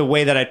like the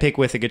way that I pick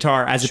with a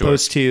guitar, as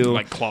opposed to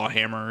like claw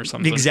hammer or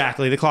something.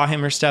 exactly the claw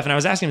hammer stuff. And I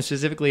was asking him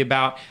specifically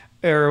about.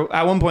 Or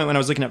at one point when I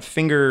was looking up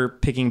finger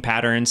picking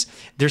patterns,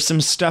 there's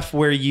some stuff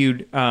where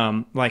you'd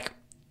like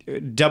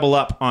double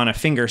up on a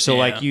finger. So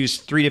like use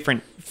 3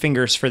 different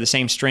fingers for the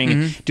same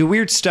string. Do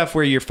weird stuff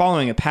where you're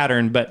following a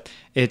pattern, but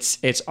it's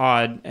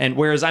odd. And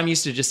whereas I'm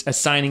used to just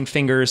assigning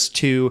fingers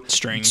to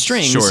strings.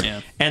 Sure.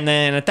 Yeah. And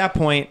then at that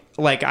point,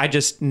 like I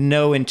just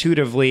know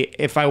intuitively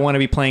if I want to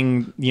be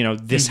playing,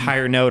 this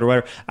higher note or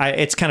whatever,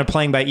 it's kind of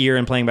playing by ear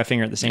and playing by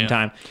finger at the same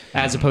time,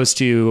 as opposed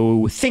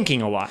to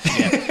thinking a lot.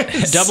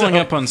 Doubling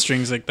up on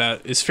strings like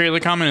that is fairly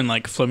common in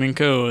like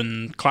flamenco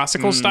and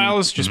classical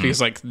styles, just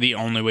because like the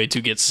only way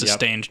to get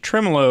sustained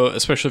tremolo,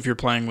 especially if you're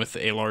playing with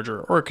a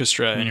larger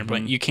orchestra and you're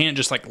playing, you can't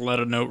just like let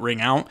a note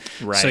ring out.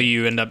 Right. So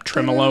you end up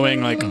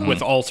tremoloing like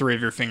with all 3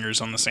 of your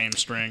fingers on the same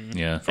string.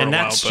 Yeah. for And a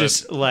that's while, but-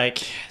 just like,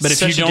 But if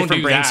such you a don't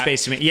different do brain that-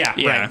 space to me. Yeah,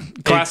 yeah,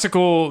 right.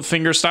 classical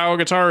finger style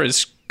guitar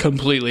is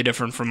completely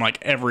different from like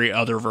every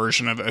other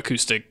version of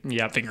acoustic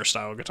finger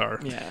style guitar.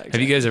 Yeah, exactly.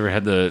 Have you guys ever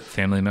had the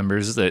family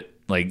members that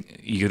like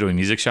you go to a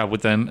music shop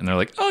with them and they're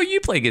like, "Oh,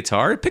 you play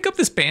guitar? Pick up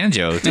this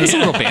banjo. Do this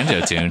little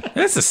banjo tune.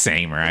 That's the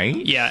same, right?"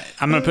 Yeah,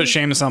 I'm gonna put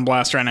Seamus on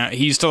blast right now.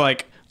 He used to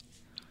like,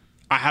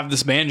 I have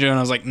this banjo, and I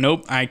was like,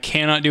 nope, I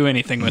cannot do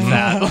anything with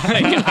that.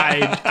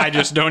 Like, I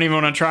just don't even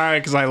want to try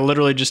because I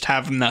literally just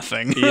have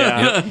nothing.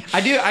 Yeah.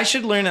 I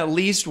should learn at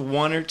least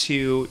 1 or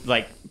 2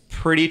 like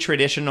pretty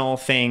traditional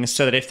things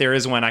so that if there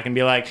is one, I can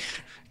be like,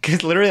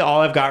 because literally all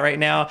I've got right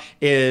now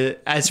is,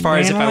 as far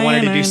as if I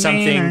wanted to do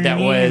something that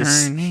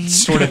was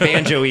sort of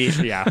banjo-y,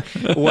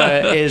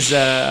 what is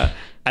at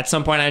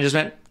some point I just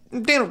went,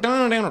 and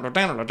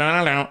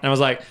I was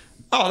like,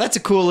 oh, that's a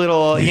cool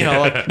little,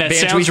 like That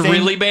banjo-y sounds thing.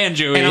 really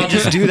banjo-y. And I'll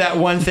just do that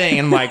one thing,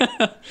 and I'm like,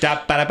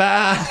 da ba da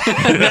ba.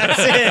 That's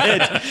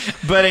it.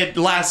 But it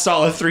lasts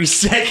all of 3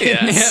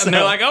 seconds. Yeah, and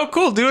they're like, oh,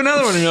 cool, do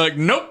another one. And you're like,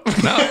 nope.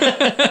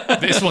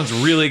 This one's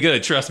really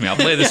good. Trust me, I'll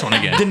play this one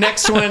again. The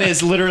next one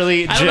is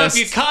literally I don't know if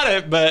you just caught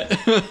it, but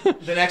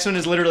the next one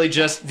is literally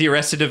just the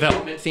Arrested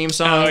Development theme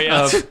song. Oh,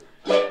 yeah. Of,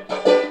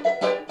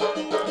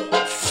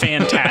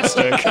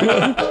 fantastic.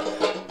 that's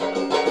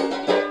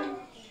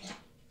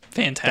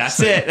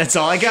Fantastic. it. That's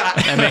all I got.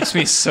 That makes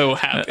me so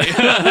happy.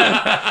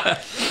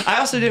 I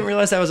also didn't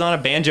realize I was on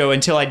a banjo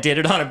until I did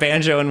it on a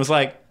banjo and was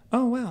like,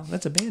 oh wow,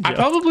 that's a banjo. I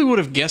probably would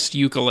have guessed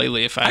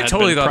ukulele if I had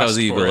totally been thought it was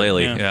a pressed for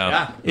ukulele. Yeah.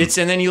 Yeah. It's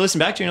and then you listen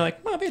back to it and you're like,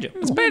 oh, banjo.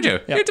 It's a banjo.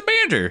 Yeah. It's a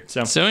banjo.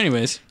 So, So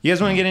anyways, you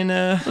guys want to get in?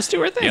 Let's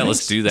do our thing. Yeah,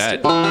 let's do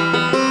that.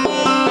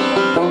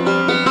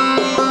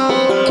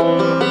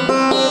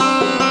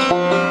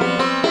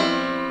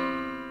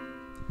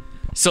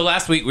 So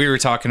last week we were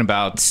talking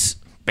about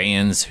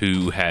bands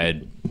who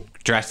had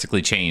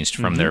drastically changed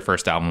from their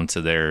first album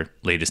to their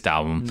latest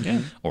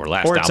album or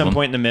last Or at album. some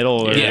point in the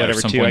middle or Yeah,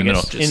 whatever some too, point I in the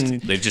guess. middle. In-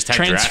 They've just had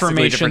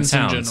drastically different Transformations in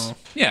sounds. general.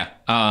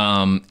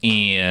 Yeah.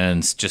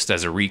 And just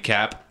as a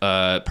recap,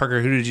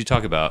 Parker, who did you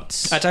talk about?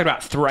 I talked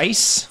about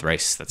Thrice.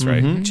 Thrice, that's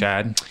right.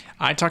 Chad.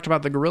 I talked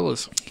about the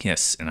Gorillas.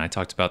 Yes, and I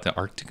talked about the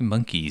Arctic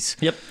Monkeys.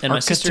 Yep. And my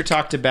sister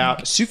talked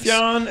about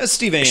Sufjan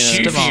Stevens.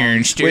 Sufjan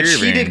Which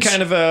he did Stevens.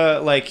 kind of a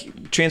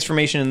like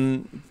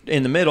transformation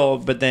in the middle,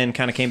 but then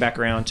kind of came back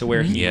around to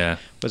where he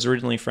was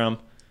originally from,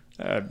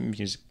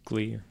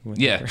 musically. Or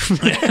whatever. Yeah.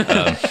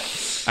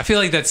 I feel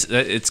like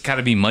it's got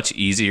to be much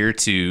easier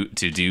to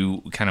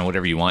do kind of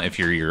whatever you want if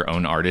you're your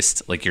own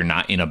artist, like you're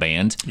not in a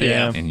band,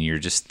 Yeah. and you're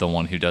just the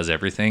one who does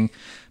everything.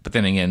 But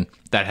then again,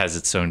 that has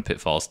its own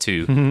pitfalls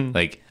too.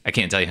 Like I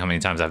can't tell you how many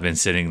times I've been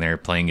sitting there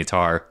playing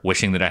guitar,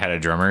 wishing that I had a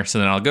drummer. So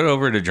then I'll go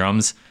over to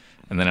drums,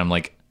 and then I'm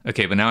like,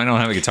 okay, but now I don't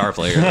have a guitar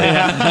player. Like,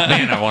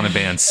 man, I want a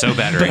band so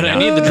bad right But now. I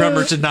need the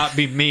drummer to not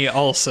be me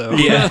also.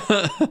 Yeah.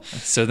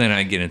 So then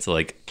I get into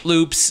like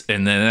loops,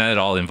 and then that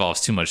all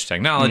involves too much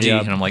technology,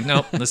 Yep. and I'm like,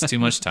 nope, that's too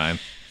much time.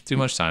 Too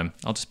much time.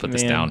 I'll just put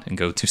this Man. down and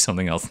go do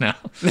something else now.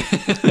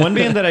 One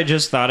band that I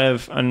just thought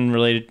of,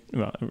 unrelated,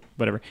 well,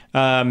 whatever,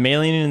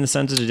 Mailing in the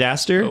Sons of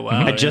Disaster. Oh,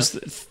 wow, I just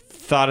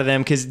thought of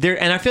them because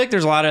and I feel like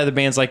there's a lot of other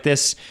bands like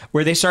this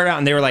where they start out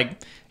and they were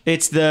like,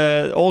 it's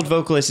the old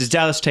vocalist is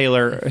Dallas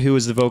Taylor, who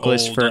was the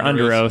vocalist Old for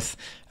Under Under Oath,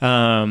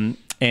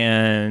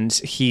 and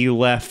he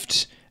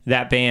left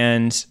that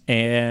band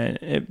and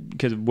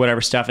because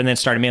whatever stuff, and then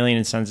started Marillion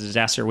and Sons of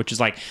Disaster, which is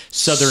like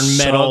Southern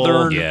metal,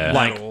 Southern Yeah.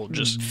 like metal,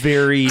 just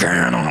very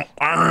yeah.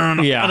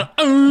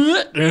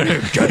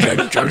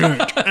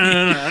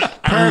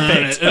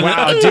 Perfect.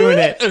 Wow, doing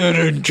it.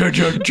 And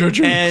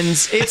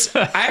it's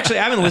I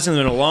haven't listened to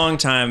them in a long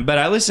time, but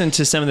I listened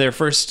to some of their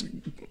first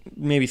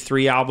maybe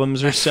 3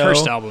 albums or so.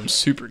 first album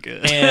super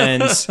good.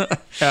 And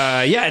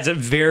yeah, it's a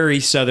very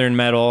Southern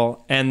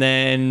metal. And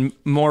then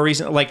more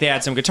recent, like they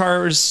had some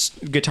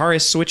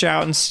guitarists switch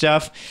out and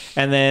stuff.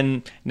 And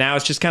then now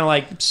it's just kind of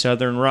like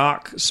Southern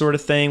rock sort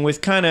of thing with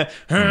kind of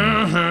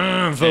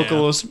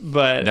vocals,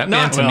 but That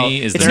not band to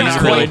me is it's They're the not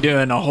musical. really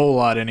doing a whole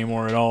lot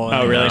anymore at all.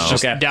 Oh, really? It's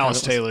just Okay.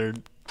 Dallas Taylor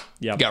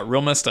Yep. got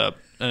real messed up.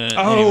 Anyway.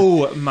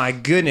 Oh my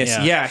goodness!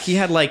 Yeah. Yeah, he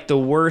had like the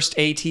worst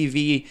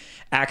ATV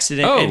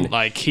accident. Oh, and,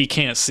 like he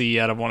can't see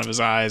out of one of his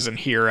eyes and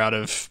hear out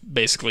of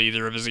basically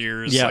either of his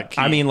ears. yeah. Like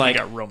I mean, like he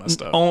got real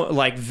messed up.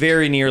 like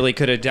very nearly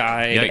could have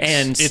died. Yikes.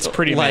 And It's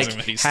pretty like amazing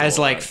that he's still has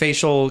like alive.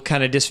 facial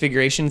kind of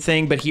disfiguration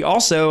thing. But he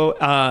also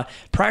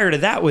prior to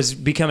that was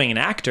becoming an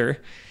actor.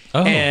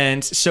 Oh.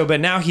 And so,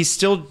 but now he's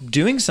still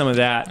doing some of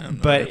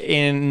that, but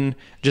in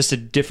just a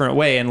different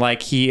way. And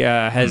like he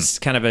has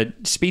kind of a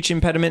speech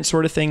impediment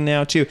sort of thing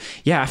now too.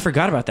 Yeah, I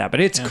forgot about that, but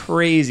it's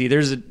crazy.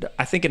 There's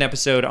I think an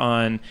episode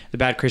on the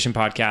Bad Christian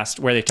podcast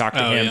where they talk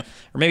to him, yeah.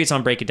 or maybe it's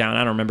on Break It Down.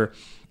 I don't remember,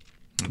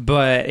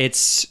 but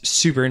it's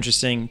super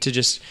interesting to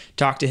just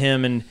talk to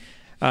him. And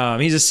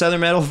he's a Southern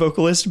metal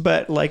vocalist,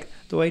 but like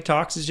the way he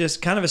talks is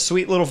just kind of a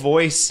sweet little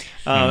voice.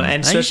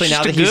 And especially He's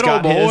now just that a he's good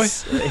got old boy.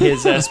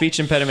 his speech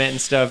impediment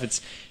and stuff,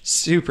 it's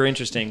super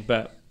interesting.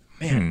 But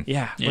man,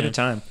 yeah, what Yeah. a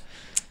time.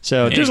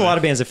 So there's a Anyway. lot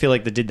of bands that feel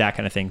like they did that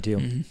kind of thing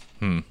too.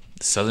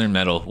 Southern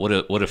metal. What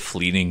a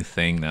fleeting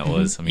thing that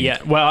was. I mean, Yeah,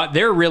 well,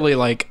 they're really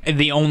like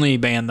the only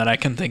band that I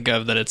can think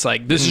of that it's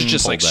like this is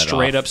just Pulled like that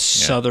straight off. up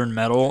Yeah. Southern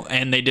metal,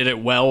 and they did it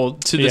well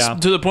to this Yeah.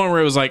 to the point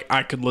where it was like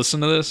I could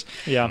listen to this.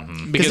 Yeah,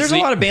 Because because there's a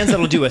the- lot of bands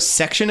that'll do a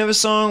section of a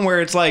song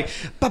where it's like,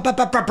 you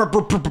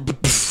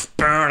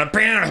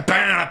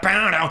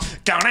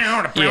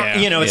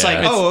know, it's Yeah. like,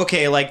 It's- oh,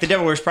 okay, like the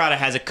Devil Wears Prada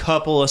has a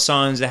couple of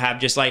songs that have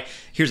just like,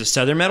 here's a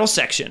Southern metal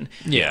section,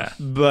 Yeah,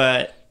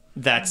 but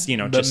that's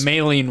but just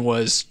Maylene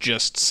was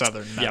just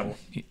Southern metal.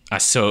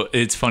 So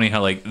it's funny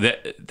how like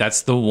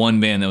that's the one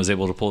band that was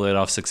able to pull that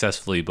off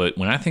successfully. But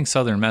when I think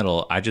Southern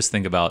metal, I just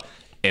think about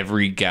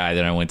every guy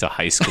that I went to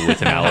high school with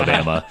in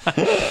Alabama,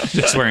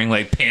 just wearing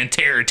like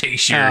Pantera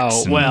t-shirts.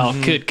 Oh and- well,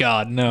 good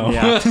God, no!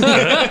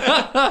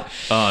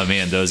 Oh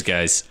man, those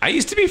guys. I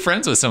used to be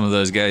friends with some of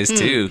those guys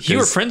too. You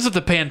were 'cause friends with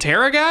the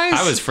Pantera guys?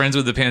 I was friends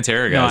with the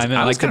Pantera guys. No, I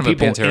meant was like the kind of a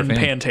people Pantera in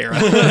fan. Pantera.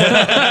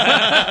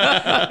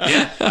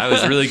 I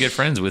was really good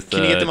friends with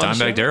you get them on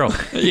the Dimebag Daryl.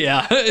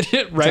 Yeah,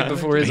 right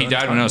before his He own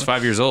died when I was time.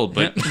 5 years old,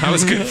 but I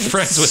was good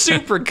friends with him.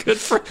 Super good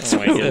friends.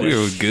 We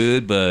were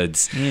good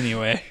buds.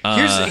 Anyway,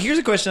 Here's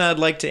a question I'd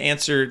like to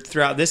answer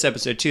throughout this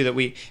episode too, that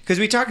because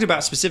we talked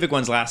about specific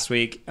ones last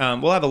week.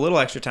 We'll have a little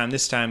extra time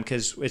this time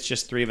because it's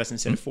just 3 of us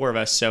instead of 4 of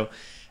us. So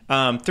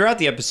throughout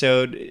the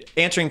episode,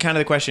 answering kind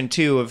of the question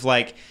too of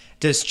like,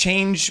 does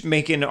change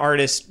make an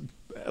artist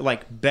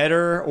like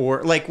better,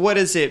 or like what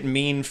does it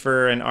mean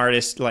for an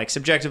artist, like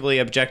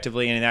subjectively,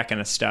 objectively, and that kind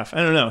of stuff?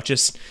 I don't know,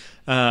 just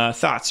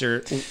thoughts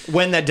or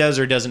when that does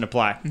or doesn't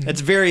apply.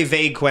 It's a very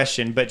vague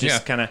question, but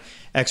just Yeah. kind of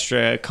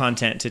extra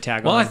content to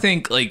tag Well, on. I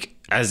think like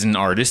as an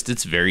artist,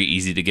 it's very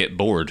easy to get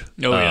bored.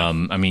 Oh, yeah.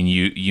 I mean,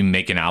 you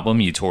make an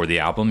album, you tour the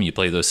album, you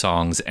play those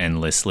songs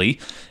endlessly,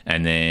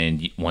 and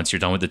then once you're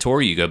done with the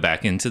tour, you go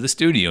back into the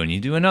studio and you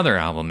do another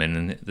album, and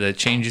then the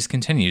changes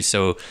continue.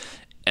 So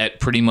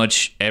at pretty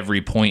much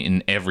every point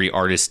in every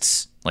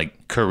artist's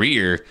like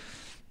career,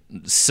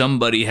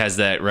 somebody has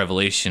that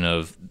revelation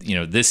of, you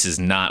know, this is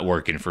not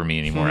working for me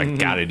anymore. I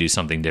got to do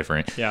something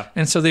different. Yeah.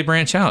 And so they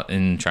branch out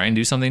and try and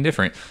do something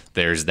different.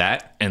 There's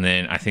that. And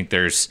then I think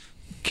there's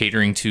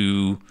catering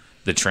to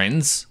the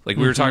trends. Like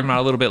we were talking about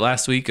a little bit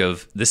last week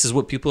of this is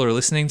what people are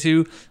listening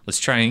to. Let's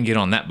try and get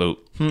on that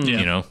boat.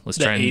 You know, let's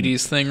the try and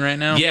 80s thing right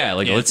now. yeah,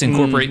 like let's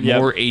incorporate yep.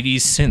 more 80s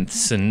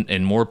synths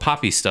and more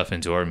poppy stuff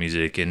into our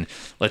music, and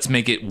let's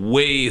make it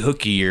way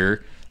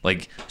hookier,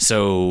 like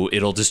so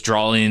it'll just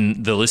draw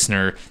in the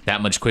listener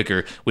that much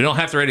quicker. We don't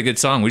have to write a good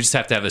song, we just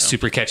have to have a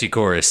super catchy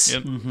chorus.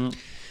 Yep. Yeah.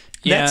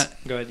 Yeah.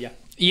 Go ahead. Yeah.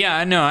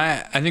 Yeah, no,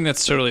 I think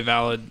that's totally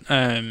valid.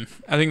 I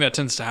think that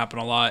tends to happen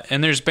a lot.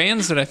 And there's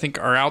bands that I think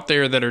are out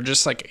there that are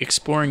just like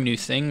exploring new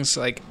things.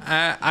 Like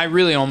I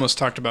really almost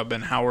talked about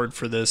Ben Howard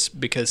for this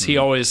because he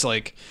always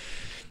like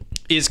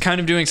is kind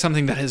of doing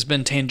something that has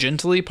been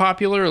tangentially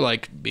popular,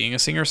 like being a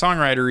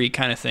singer-songwriter-y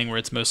kind of thing where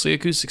it's mostly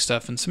acoustic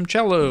stuff and some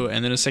cello,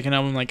 and then his second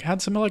album like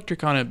had some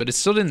electric on it, but it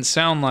still didn't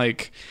sound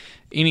like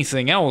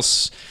anything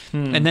else.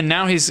 And then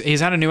now he's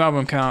had a new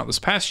album come out this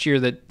past year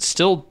that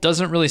still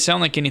doesn't really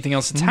sound like anything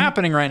else that's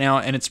happening right now,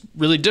 and it's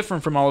really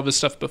different from all of his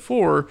stuff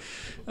before.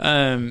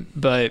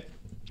 But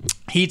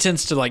he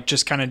tends to like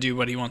just kind of do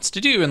what he wants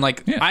to do, and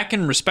like I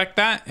can respect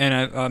that, and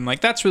I'm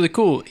like, that's really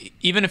cool.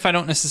 Even if I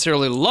don't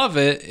necessarily love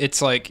it,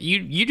 it's like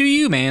you do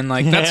you, man.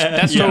 Like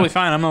that's totally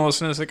fine. I'm gonna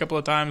listen to this a couple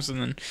of times and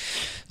then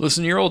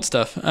listen to your old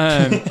stuff.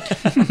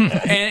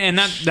 And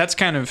that's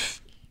kind of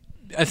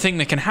a thing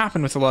that can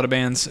happen with a lot of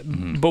bands.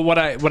 But what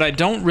I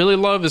don't really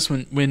love is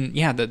when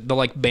the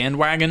like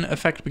bandwagon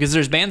effect, because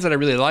there's bands that I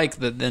really like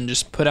that then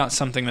just put out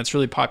something that's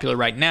really popular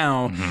right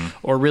now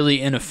or really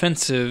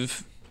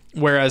inoffensive,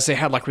 whereas they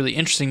had like really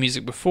interesting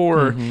music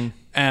before.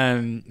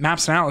 And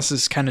Maps and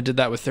Atlases kind of did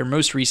that with their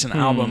most recent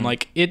album.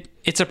 Like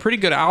it's a pretty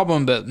good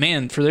album, but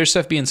man, for their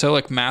stuff being so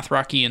like math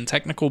rocky and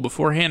technical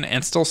beforehand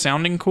and still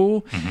sounding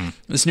cool,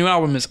 this new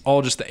album is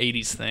all just the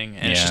 80s thing,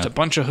 and it's just a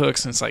bunch of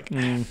hooks, and it's like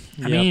I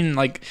mean,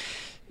 like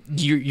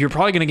you're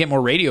probably gonna get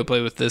more radio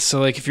play with this, so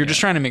like if you're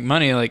just trying to make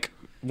money, like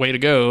way to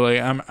go.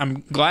 Like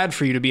I'm glad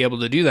for you to be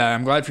able to do that.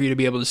 I'm glad for you to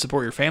be able to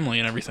support your family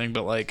and everything,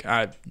 but like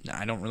I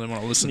don't really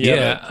want to listen to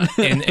it.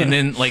 and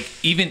then like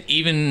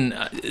even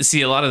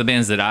see, a lot of the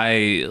bands that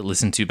I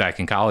listened to back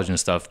in college and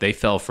stuff, they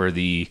fell for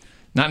the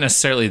not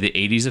necessarily the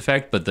 80s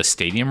effect, but the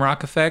stadium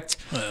rock effect.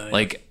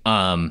 Like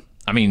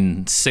I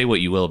mean, say what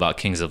you will about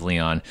Kings of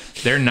Leon,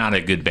 they're not a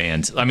good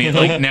band. I mean,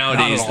 like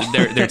nowadays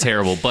they're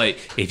terrible, but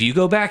if you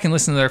go back and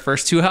listen to their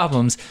first 2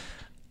 albums,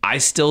 I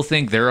still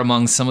think they're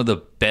among some of the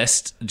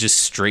best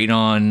just straight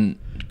on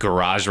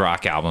garage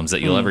rock albums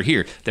that you'll ever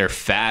hear. They're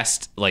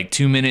fast, like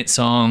 2-minute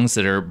songs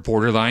that are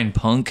borderline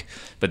punk,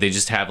 but they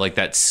just have like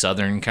that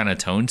southern kind of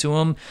tone to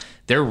them.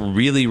 They're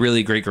really,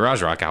 really great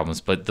garage rock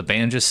albums, but the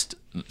band just,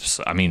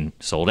 I mean,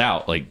 sold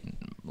out like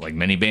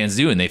many bands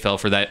do, and they fell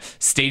for that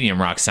stadium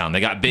rock sound.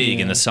 They got big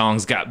and the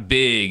songs got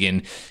big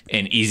and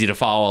easy to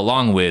follow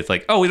along with.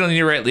 Like, oh, we don't need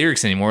to write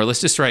lyrics anymore.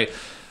 Let's just write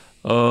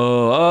They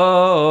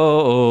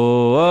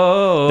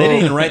didn't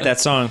even write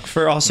that song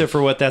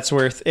for what that's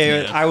worth.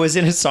 I was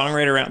in a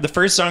songwriter round, the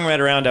first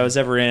songwriter round I was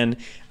ever in,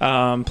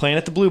 playing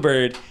at the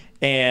Bluebird,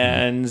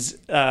 and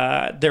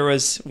there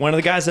was one of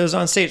the guys that was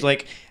on stage.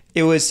 Like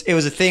it was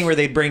a thing where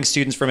they'd bring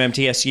students from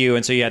MTSU,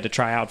 and so you had to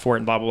try out for it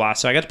and blah blah blah.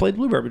 So I got to play the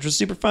Bluebird, which was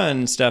super fun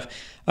and stuff.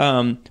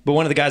 But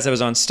one of the guys that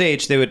was on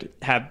stage, they would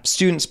have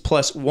students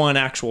plus one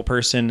actual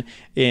person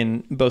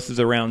in both of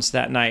the rounds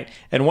that night.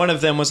 And one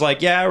of them was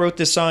like, yeah, I wrote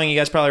this song. You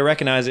guys probably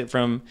recognize it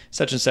from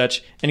such and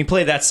such. And he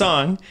played that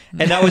song.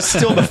 And that was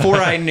still before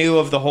I knew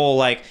of the whole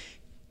like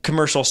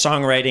commercial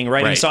songwriting,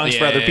 writing songs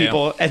for other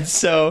people. And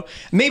so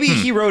maybe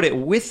he wrote it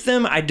with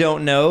them. I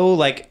don't know.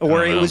 Like,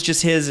 or it was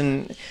just his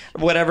and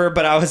whatever.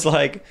 But I was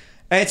like,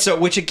 and so,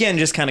 which again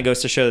just kind of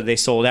goes to show that they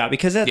sold out,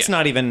 because that's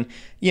not even,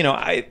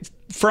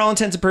 for all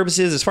intents and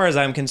purposes, as far as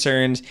I'm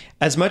concerned,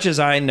 as much as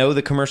I know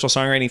the commercial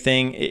songwriting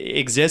thing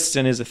exists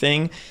and is a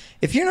thing,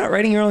 if you're not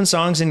writing your own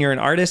songs and you're an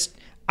artist,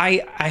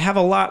 I have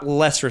a lot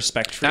less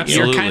respect for you.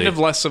 You're kind of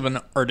less of an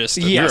artist.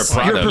 Yes,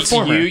 you're a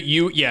performer.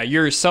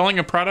 You're selling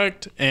a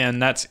product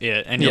and that's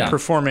it, and you're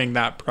performing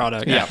that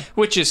product,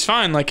 which is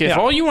fine. Like if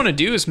all you want to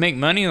do is make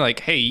money,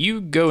 like hey,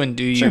 you go and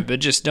do you, but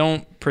just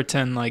don't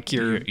pretend like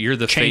you're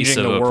the face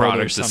of a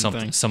product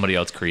that somebody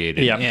else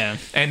created. Yeah.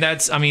 And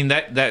that's, I mean,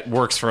 that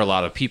works for a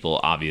lot of people,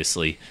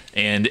 obviously,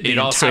 and the it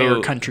also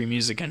entire country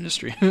music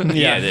industry.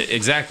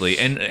 Exactly.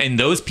 And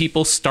those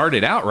people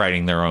started out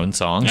writing their own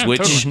songs,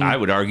 which totally. I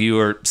would argue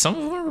are some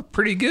of them are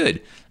pretty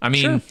good. I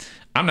mean,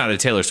 I'm not a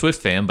Taylor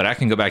Swift fan, but I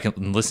can go back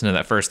and listen to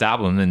that first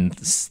album and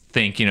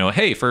think,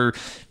 hey, for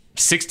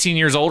 16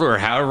 years old or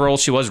however old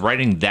she was,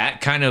 writing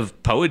that kind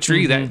of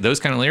poetry, those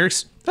kind of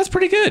lyrics, that's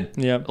pretty good.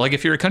 Yeah. Like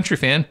if you're a country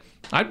fan,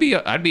 I'd be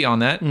on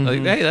that.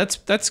 Like, hey,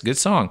 that's a good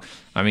song.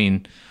 I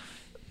mean,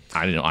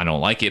 I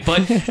don't like it,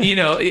 but you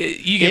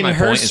get my point. In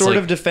her sort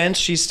of defense,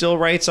 she still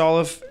writes all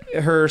of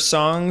her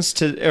songs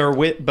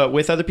but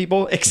with other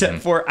people, except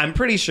for, I'm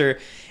pretty sure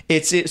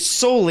it's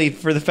solely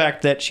for the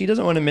fact that she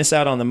doesn't want to miss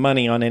out on the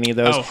money on any of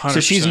those. So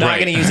she's not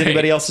going to use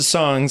anybody else's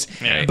songs.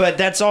 Right. But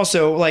that's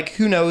also like,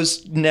 who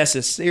knows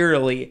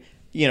necessarily,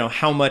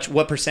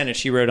 what percentage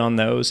she wrote on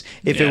those.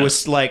 If it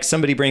was like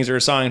somebody brings her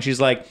a song and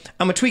she's like,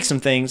 I'm going to tweak some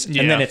things and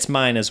then it's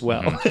mine as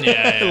well.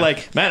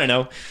 Like, I don't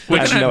know.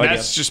 Which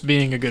that's just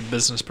being a good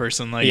business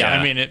person. Like,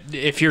 I mean,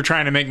 if you're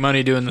trying to make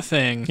money doing the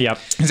thing. Yep.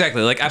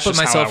 Exactly. Like I put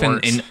myself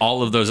in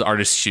all of those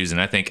artists' shoes, and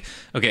I think,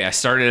 okay, I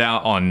started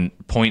out on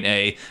point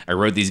A. I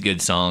wrote these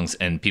good songs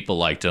and people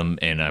liked them,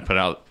 and I put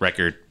out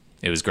record.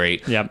 It was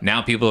great. Yep.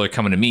 Now people are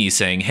coming to me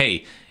saying,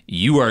 hey,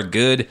 you are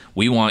good.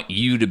 We want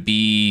you to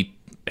be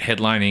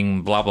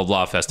headlining blah blah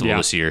blah festival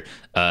this year.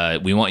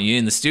 We want you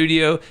in the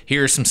studio.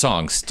 Here are some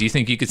songs. Do you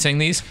think you could sing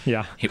these?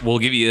 Yeah, we'll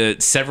give you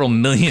several $1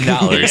 million.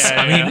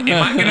 I mean,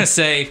 am I gonna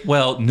say,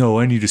 well, no,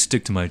 I need to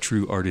stick to my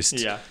true artist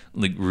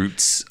like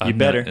roots? You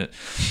better.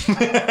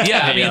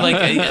 I mean,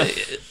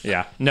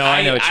 no,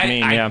 I know what you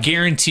mean. I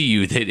guarantee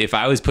you that if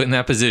I was put in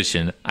that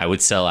position, I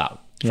would sell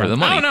out for the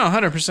money. Oh no,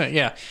 100%.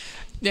 Yeah.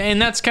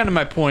 And that's kind of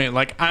my point.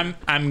 Like,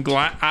 I'm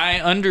glad, I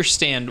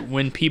understand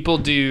when people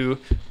do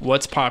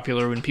what's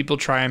popular, when people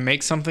try and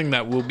make something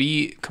that will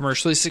be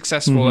commercially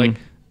successful. Like,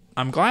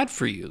 I'm glad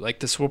for you. Like,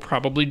 this will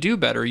probably do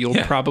better.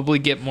 You'll probably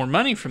get more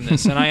money from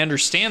this. And I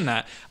understand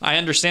that. I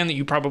understand that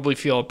you probably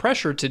feel a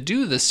pressure to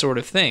do this sort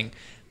of thing.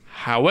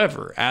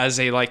 However, as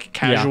a like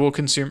casual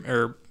consumer,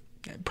 or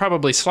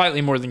probably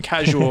slightly more than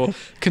casual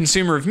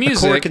consumer of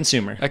music, core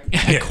consumer.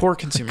 a core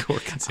consumer.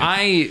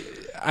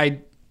 I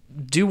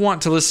do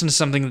want to listen to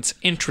something that's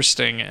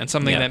interesting and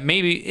something that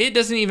maybe it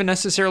doesn't even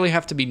necessarily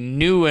have to be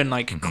new and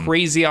like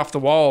crazy off the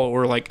wall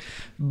or like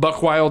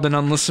buck wild and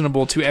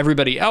unlistenable to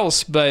everybody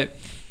else, but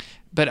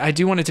I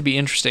do want it to be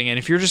interesting. And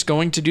if you're just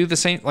going to do the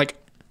same, like,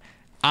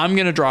 I'm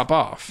going to drop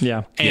off.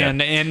 Yeah. And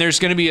there's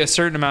going to be a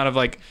certain amount of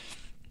like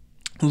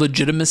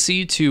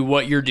legitimacy to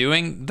what you're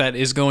doing that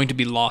is going to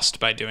be lost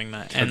by doing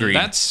that. And Agreed.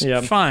 that's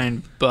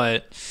fine,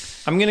 but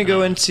I'm going to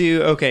go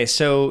into,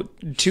 so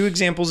 2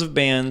 examples of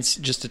bands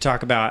just to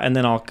talk about, and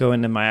then I'll go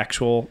into my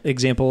actual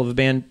example of a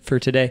band for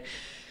today.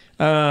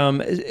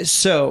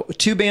 So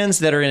 2 bands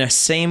that are in a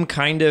same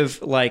kind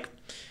of like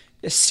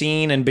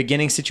scene and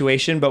beginning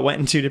situation, but went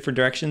in 2 different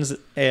directions,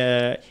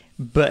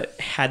 but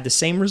had the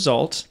same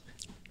result,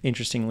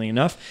 interestingly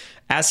enough.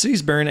 As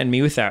Cities Burn and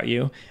Me Without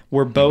You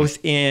were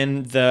both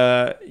in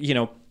the,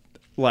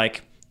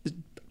 like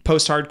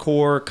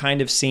post-hardcore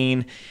kind of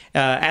scene.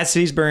 As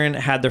Cities Burn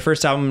had their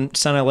first album,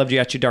 Son, I Loved You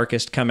at Your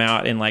Darkest, come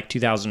out in like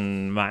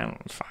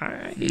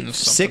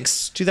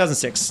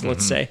 2006,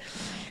 let's say.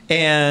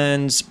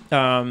 And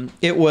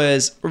it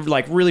was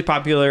like really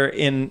popular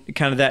in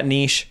kind of that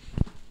niche.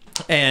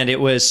 And it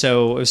was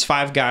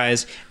 5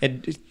 guys.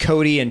 And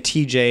Cody and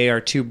TJ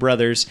are 2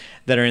 brothers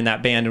that are in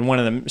that band, and one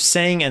of them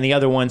sang, and the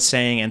other one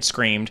sang and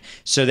screamed.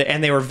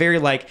 And they were very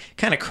like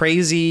kind of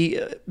crazy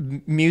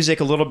music,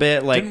 a little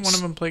bit like. Didn't one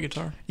of them play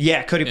guitar?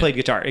 Yeah, Cody played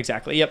guitar,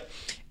 exactly. Yep.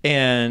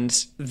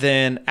 And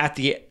then at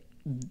the,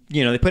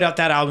 they put out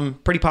that album,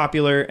 pretty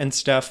popular and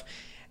stuff,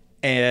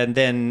 and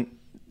then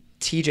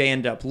TJ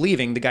ended up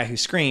leaving, the guy who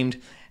screamed,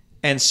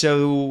 and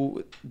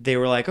so they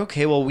were like,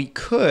 okay, well, we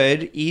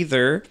could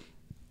either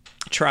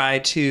try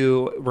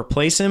to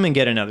replace him and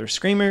get another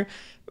screamer,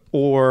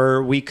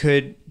 or we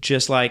could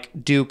just like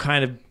do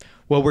kind of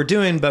what we're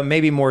doing, but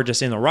maybe more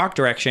just in the rock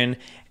direction,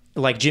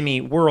 like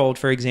Jimmy World,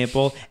 for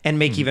example, and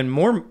make even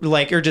more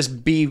like, or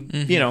just be,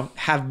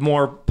 have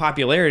more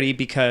popularity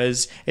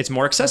because it's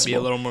more accessible. Be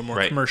a little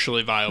more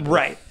commercially viable.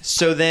 Right.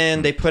 So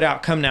then they put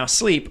out Come Now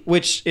Sleep,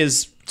 which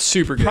is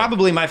super good.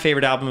 Probably my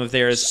favorite album of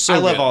theirs. I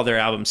love all their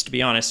albums, to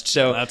be honest.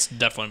 So that's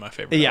definitely my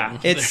favorite. Yeah,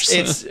 album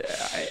it's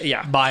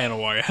by and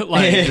away.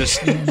 Like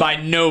just by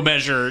no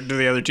measure do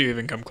the other 2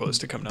 even come close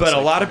to Come Now But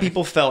Sleep. a lot of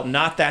people felt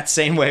not that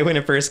same way when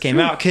it first came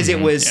out, because it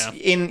was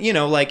in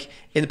like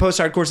in the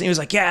post-hardcore scene, it was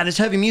like, this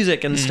heavy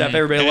music and stuff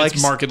everybody likes.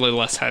 It's markedly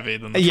less heavy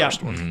than the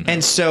first one.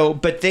 And so,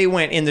 but they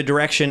went in the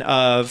direction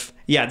of,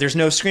 there's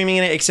no screaming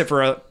in it except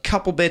for a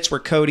couple bits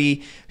where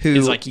Cody, who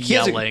is like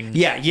yelling.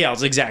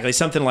 Yells, exactly.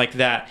 Something like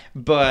that.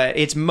 But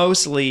it's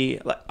mostly,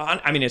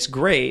 it's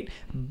great,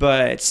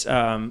 but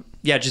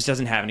it just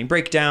doesn't have any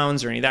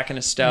breakdowns or any of that kind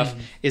of stuff.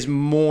 Is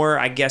more,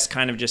 I guess,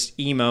 kind of just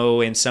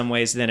emo in some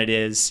ways than it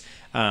is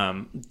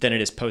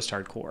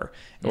post-hardcore or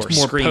more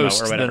screamo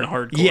post or whatever. than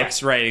hardcore.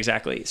 Yes, right,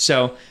 exactly.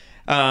 So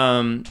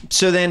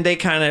then they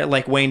kind of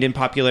like waned in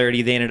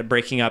popularity. They ended up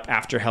breaking up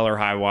after Hell or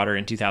High Water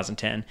in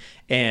 2010,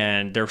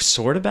 and they're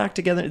sort of back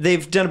together.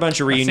 They've done a bunch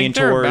of reunion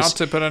they're tours. about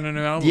to put out a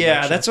new album. Yeah,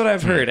 actually. that's what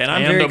I've heard, and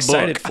I'm very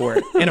excited for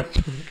it.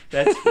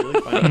 That's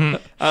really funny.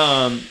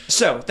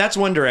 So that's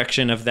one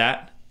direction of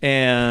that.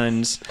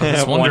 And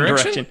One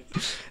Direction?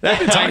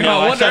 Talking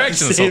about One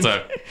Direction this whole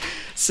time.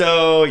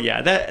 So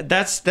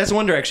that's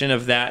one direction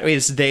of that,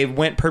 is they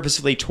went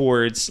purposefully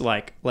towards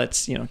like,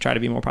 let's try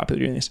to be more popular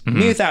doing this.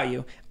 Me Without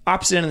You,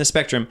 opposite end of the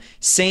spectrum,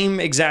 same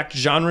exact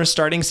genre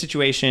starting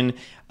situation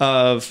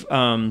of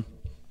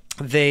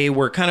they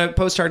were kind of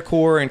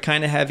post-hardcore and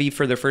kind of heavy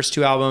for their first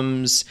 2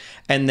 albums,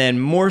 and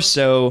then more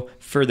so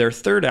for their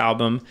 3rd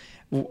album,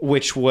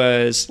 which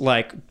was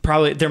like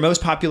probably their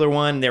most popular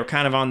one. They were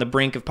kind of on the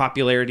brink of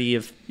popularity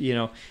of,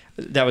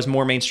 that was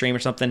more mainstream or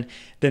something.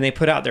 Then they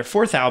put out their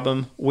 4th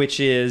album, which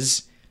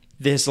is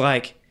this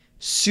like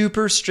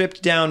super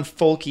stripped down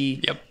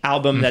folky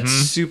album that's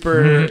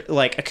super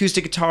like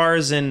acoustic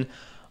guitars and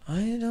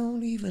I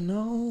don't even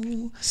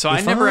know. So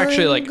I never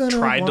actually like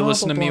tried to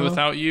listen to Me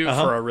Without You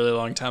for a really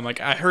long time.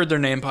 Like I heard their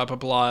name pop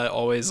up a lot,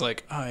 always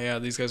like, oh yeah,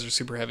 these guys are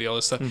super heavy, all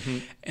this stuff.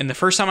 And the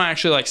first time I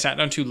actually like sat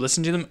down to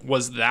listen to them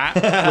was the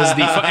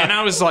and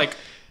I was like,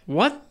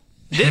 what?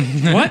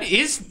 What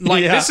is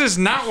like? This is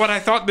not what I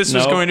thought this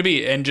was going to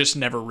be, and just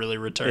never really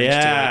returned to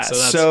it.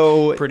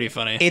 So that's pretty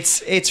funny.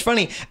 It's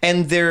funny,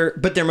 and their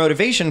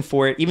motivation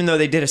for it, even though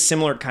they did a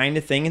similar kind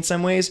of thing in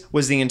some ways,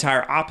 was the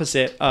entire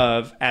opposite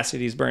of As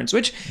Cities Burns.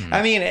 Which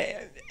I mean,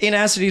 in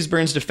As Cities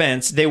Burns'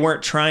 defense, they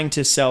weren't trying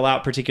to sell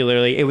out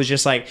particularly. It was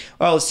just like,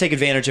 well, let's take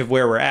advantage of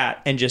where we're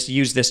at and just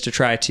use this to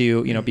try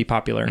to be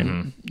popular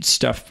and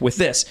stuff with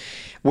this.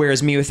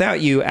 Whereas Me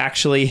Without You,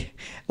 actually,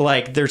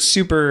 like they're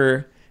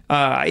super.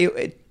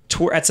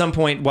 at some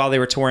point while they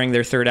were touring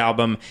their third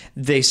album,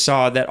 they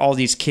saw that all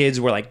these kids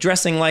were like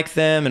dressing like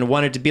them and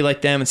wanted to be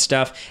like them and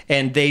stuff,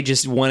 and they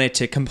just wanted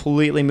to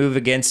completely move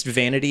against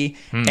vanity.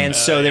 And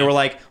so they were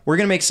like, we're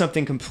gonna make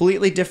something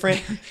completely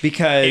different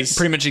because It's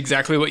pretty much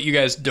exactly what you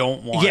guys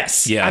don't want.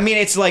 yes, Yeah. I mean,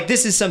 it's like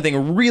this is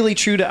something really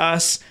true to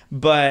us,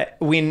 but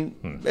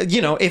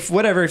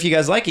if you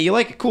guys like it, you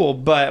like it, cool,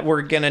 but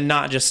we're gonna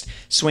not just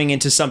swing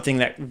into something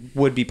that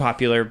would be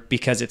popular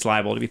because it's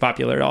liable to be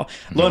popular at all.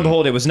 Lo and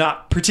behold, it was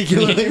not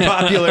particularly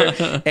popular,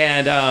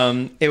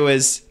 and it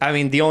was, I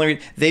mean,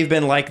 they've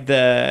been like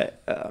the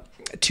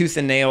Tooth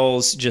and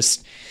Nails,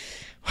 just,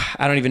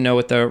 I don't even know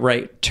what the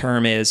right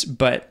term is,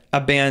 but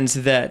a band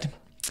that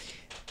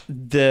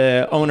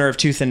the owner of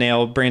Tooth and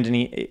Nail, Brandon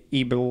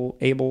Abel,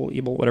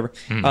 whatever,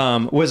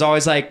 was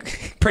always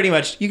like, pretty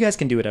much, you guys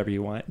can do whatever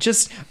you want.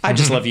 I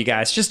just love you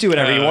guys. Just do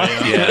whatever you want.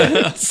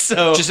 Yeah.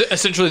 So Just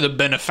essentially the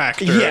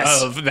benefactor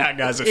Yes. of that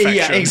guy's affection.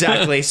 yeah,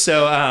 exactly.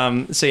 So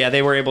yeah,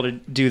 they were able to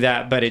do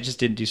that, but it just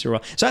didn't do so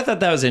well. So I thought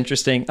that was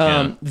interesting.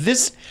 Yeah.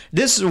 This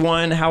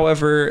one,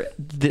 however,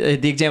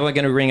 the example I'm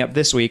going to bring up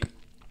this week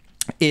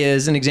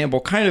is an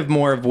example kind of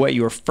more of what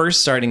you were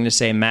first starting to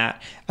say,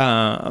 Matt,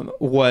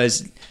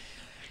 was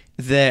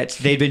that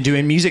they'd been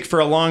doing music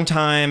for a long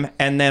time,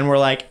 and then we're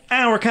like,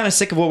 we're kind of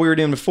sick of what we were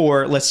doing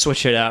before. Let's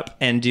switch it up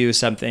and do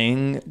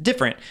something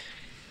different.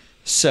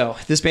 So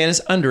this band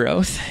is Under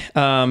Oath.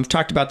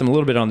 Talked about them a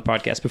little bit on the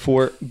podcast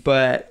before,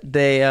 but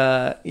they,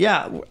 I'm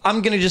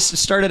going to just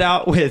start it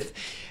out with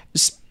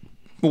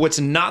what's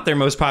not their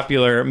most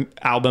popular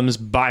albums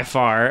by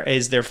far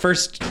is their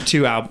first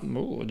two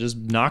albums. Just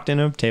knocked in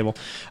a table.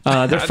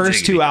 Their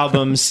first two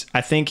albums,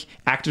 I think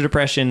Active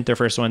Depression, their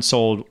first one,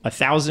 sold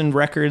 1,000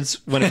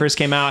 records when it first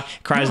came out.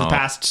 Cries of the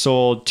Past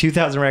sold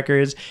 2,000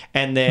 records.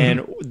 And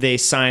then they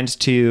signed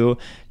to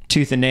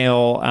Tooth and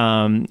Nail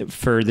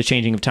for The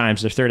Changing of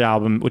Times, their third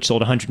album, which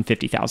sold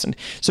 150,000.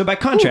 So by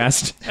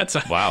contrast, That's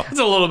a Wow. That's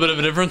a little bit of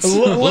a difference. a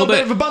little bit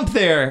bit. of a bump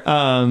there.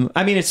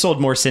 I mean, it's sold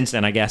more since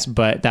then, I guess,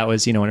 but that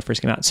was, when it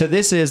first came out. So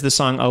this is the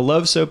song A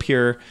Love So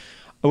Pure,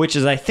 which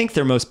is, I think,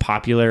 their most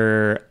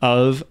popular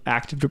of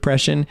Active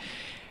Depression.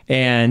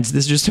 And this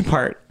is just a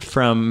part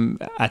from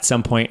at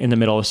some point in the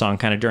middle of the song,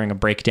 kind of during a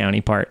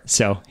breakdowny part.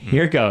 So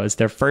here goes,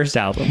 their first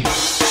album.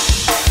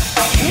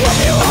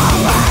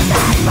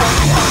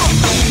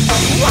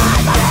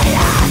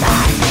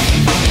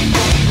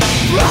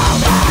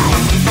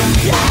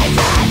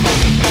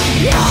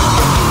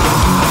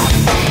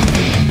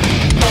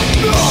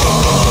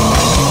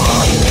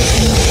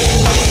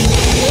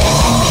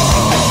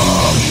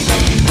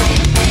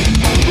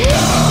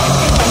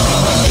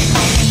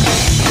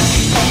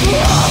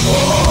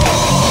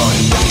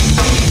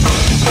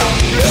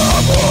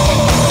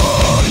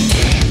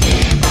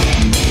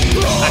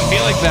 I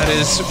feel like that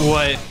is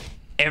what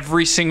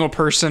every single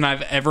person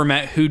I've ever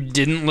met who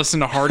didn't listen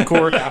to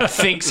hardcore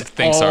thinks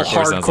all hardcore sounds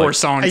hardcore like.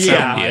 songs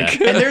Yeah. sound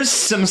like.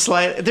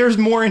 And there's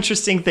more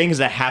interesting things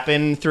that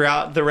happen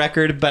throughout the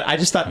record, but I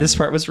just thought this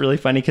part was really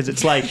funny because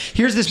it's like,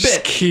 here's this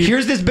bit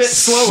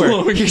slower,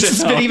 slowing here's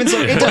this bit even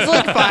slower. It does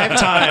like 5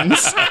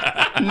 times.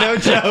 No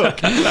joke.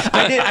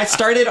 I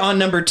started on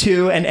number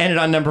 2 and ended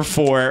on number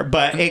 4,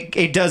 but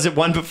it does it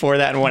one before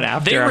that and one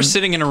after. They were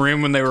sitting in a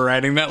room when they were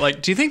writing that,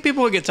 like, do you think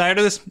people would get tired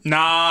of this?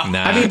 Nah.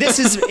 I mean, this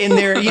is in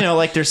there,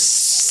 like there's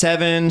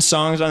 7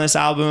 songs on this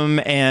album,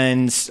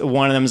 and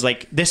one of them is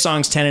like, this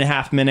song's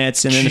 10.5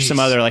 minutes, and then there's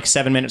some other like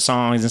 7-minute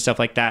songs and stuff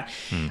like that.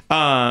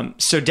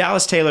 So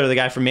Dallas Taylor, the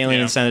guy from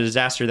Alien and Son of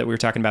Disaster that we were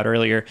talking about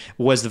earlier,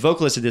 was the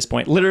vocalist at this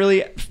point.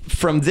 Literally,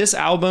 from this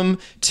album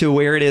to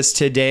where it is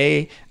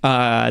today,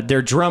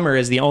 their drummer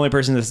is the only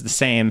person that's the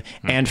same.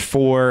 And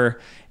for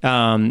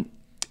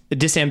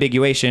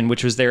Disambiguation,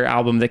 which was their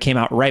album that came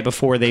out right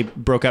before they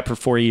broke up for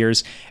 4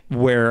 years,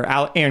 where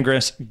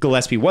Aaron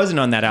Gillespie wasn't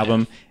on that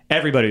album,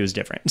 everybody was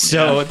different.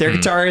 So their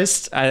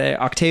guitarist,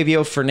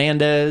 Octavio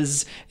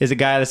Fernandez, is a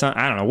guy that's on,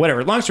 I don't know,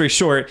 whatever. Long story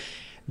short,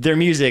 their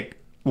music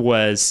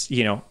was,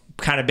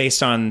 kind of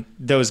based on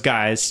those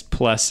guys,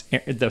 plus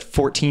the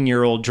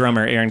 14-year-old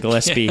drummer, Aaron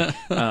Gillespie,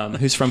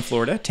 who's from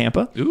Florida,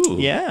 Tampa. Ooh.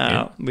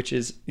 Yeah, which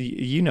is,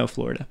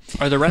 Florida.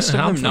 Are the rest of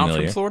I'm them not from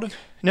familiar. Florida?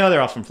 No,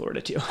 they're all from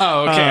Florida too.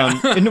 Oh,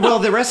 okay. Well,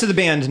 the rest of the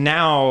band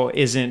now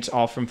isn't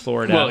all from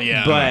Florida. Well,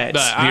 yeah, but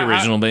The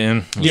original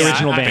band. The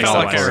original band. I felt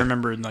like Otherwise. I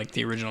remembered like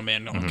the original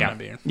band kind of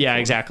being. yeah,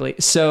 exactly.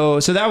 So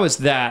that was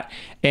that,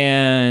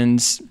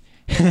 and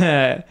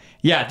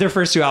yeah, their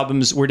first 2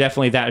 albums were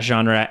definitely that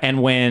genre.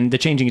 And when The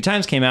Changing of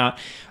Times came out,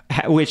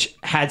 which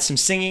had some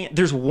singing,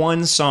 there's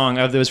one song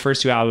of those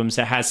first 2 albums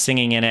that has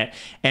singing in it,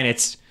 and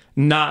it's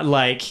not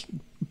like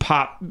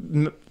pop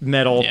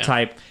metal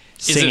type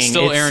singing. Is it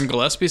still It's- Aaron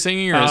Gillespie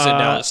singing, or is it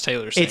Dallas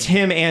Taylor singing? It's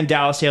him and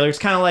Dallas Taylor. It's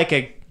kind of like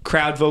a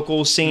crowd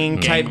vocal singing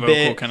Gang type vocal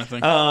bit kind of thing.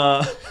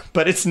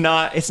 but it's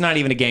not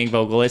even a gang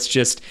vocal. It's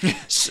just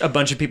a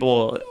bunch of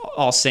people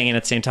all singing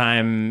at the same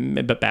time,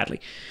 but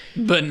badly.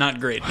 but not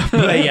great.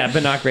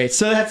 But not great.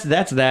 So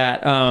that's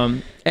that.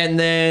 And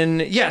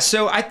then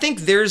so I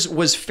think theirs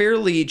was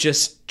fairly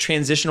just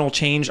transitional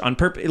change on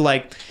purpose.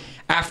 Like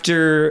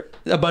after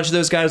a bunch of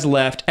those guys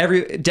left,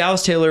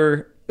 Dallas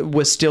Taylor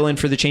was still in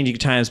for the Changing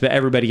Times, but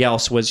everybody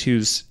else was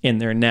who's in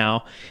there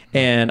now.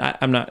 And I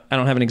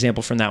don't have an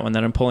example from that one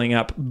that I'm pulling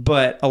up,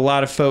 but a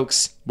lot of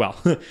folks, well,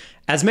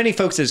 as many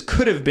folks as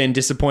could have been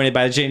disappointed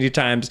by the Changing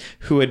Times,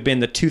 who had been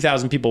the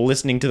 2,000 people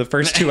listening to the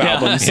first two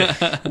albums,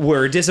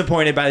 were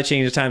disappointed by the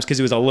Changing Times because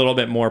it was a little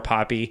bit more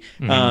poppy,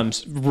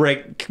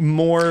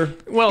 more.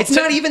 Well, it's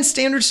not even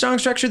standard song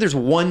structure. There's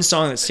one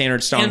song that's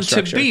standard song structure.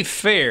 And to be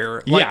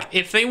fair, like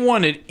if they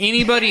wanted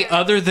anybody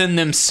other than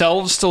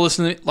themselves to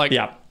listen to, like,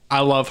 I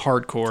love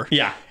hardcore.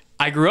 Yeah.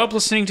 I grew up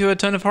listening to a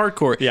ton of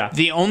hardcore. Yeah.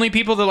 The only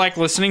people that like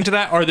listening to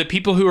that are the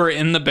people who are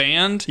in the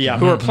band, Yeah.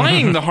 who are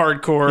playing the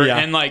hardcore, Yeah.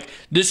 and like,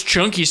 this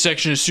chunky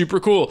section is super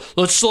cool.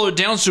 Let's slow it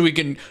down so we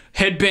can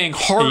headbang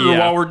harder Yeah.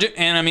 while we're doing.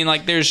 And I mean,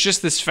 like, there's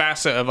just this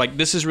facet of like,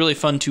 this is really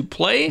fun to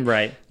play,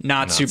 Right?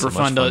 Not super so much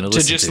fun fun to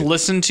to just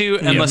listen to.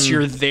 listen to unless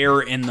you're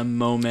there in the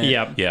moment.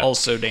 Yep. Yeah.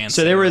 Also dancing.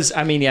 So there was,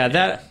 I mean,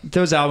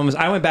 those albums,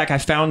 I went back, I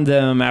found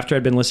them after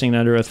I'd been listening to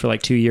Under Oath for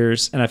like 2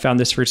 years, and I found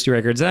this first two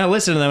records, and I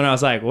listened to them, and I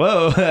was like,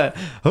 whoa,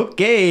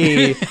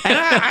 okay. And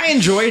I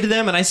enjoyed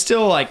them, and I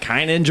still like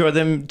kind of enjoy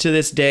them to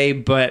this day,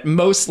 but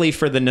mostly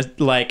for the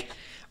like,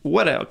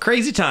 what a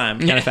crazy time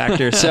kind of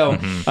factor. So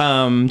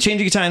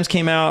Changing Times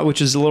came out, which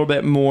is a little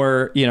bit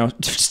more,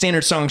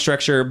 standard song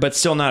structure, but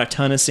still not a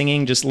ton of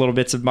singing, just little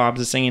bits of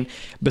bobs of singing.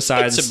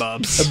 Besides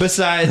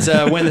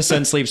When the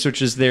Sun Sleeps,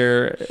 which is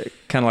their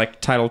kind of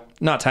like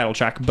not title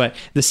track, but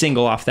the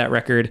single off that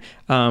record,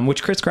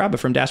 which Chris Carrabba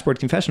from Dashboard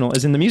Confessional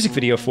is in the music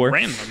video for.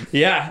 Random.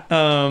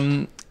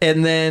 Yeah.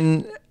 And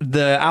then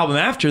the album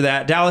after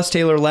that, Dallas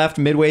Taylor left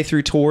midway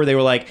through tour. They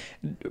were like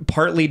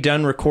partly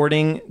done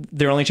recording.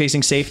 They're Only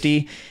Chasing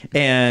Safety,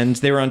 and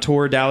they were on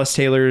tour. Dallas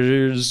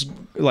Taylor's,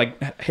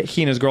 like,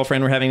 he and his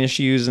girlfriend were having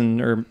issues,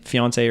 or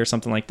fiance or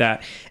something like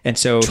that. And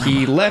so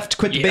he left,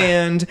 quit the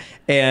band,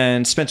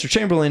 and Spencer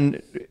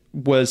Chamberlain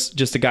was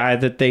just a guy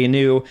that they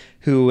knew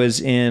who was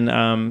in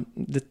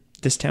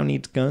This Town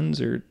Needs Guns,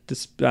 or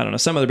this, I don't know,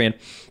 some other band.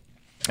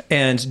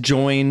 And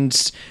joined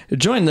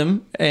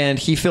them, and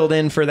he filled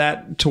in for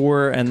that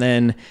tour. And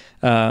then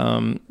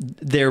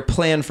their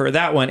plan for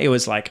that one, it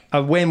was like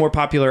a way more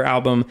popular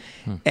album,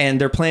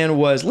 and their plan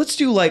was, let's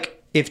do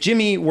like if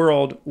Jimmy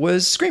World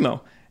was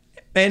Screamo.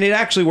 And it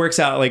actually works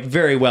out like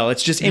very well.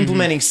 It's just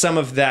implementing some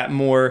of that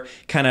more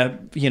kind of,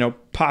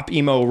 pop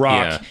emo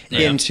rock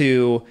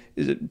into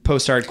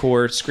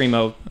post-hardcore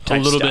Screamo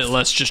type a little stuff. bit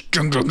less just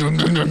and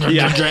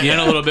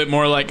a little bit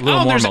more like,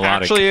 more there's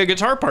melodic. actually a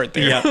guitar part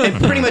there. Yeah,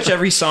 and pretty much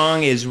every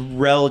song is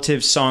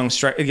relative song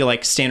structure,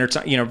 like standard,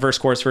 verse,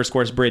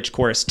 chorus, bridge,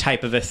 chorus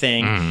type of a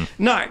thing.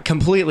 Not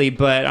completely,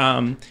 but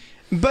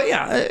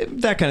yeah,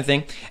 that kind of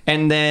thing.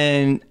 And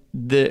then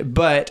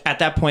but at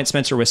that point,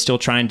 Spencer was still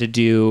trying to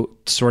do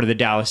sort of the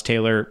Dallas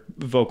Taylor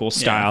vocal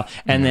style.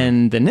 And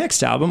then the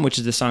next album, which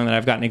is the song that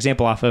I've got an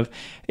example off of,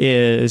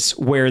 is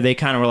where they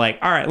kind of were like,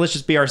 all right, let's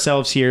just be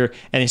ourselves here.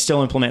 And they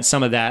still implement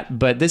some of that.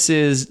 But this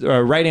is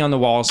Writing on the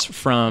Walls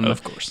from,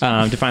 of course,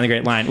 Define the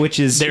Great Line, which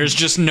is... There's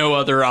just no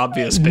other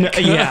obvious pick.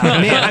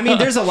 Man, I mean,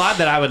 there's a lot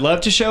that I would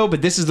love to show,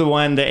 but this is the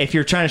one that if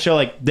you're trying to show,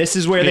 like, this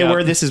is where they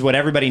were, this is what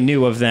everybody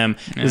knew of them,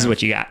 this is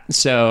what you got.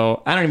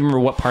 So I don't even remember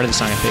what part of the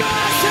song I picked.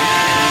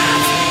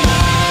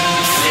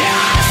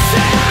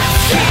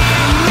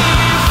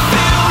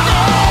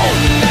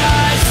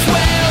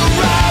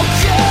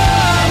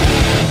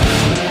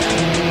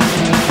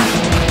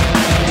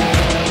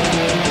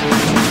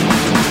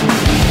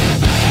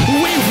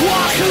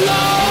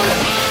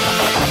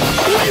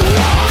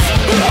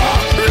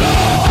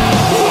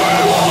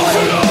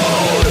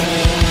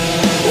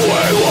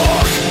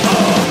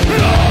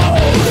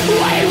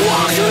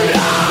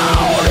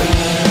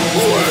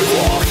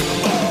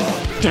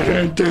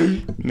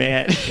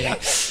 Man,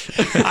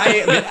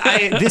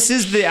 this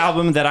is the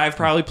album that I've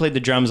probably played the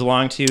drums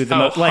along to the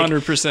most. Like,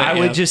 100%. I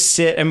would just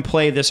sit and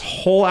play this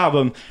whole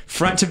album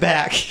front to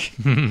back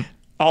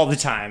all the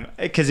time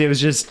because it was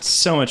just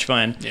so much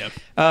fun.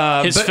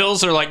 Yeah, his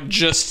fills are like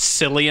just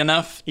silly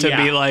enough to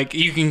be like,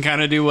 you can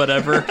kind of do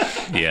whatever.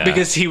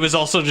 Because he was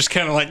also just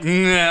kind of like,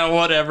 nah,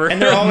 whatever.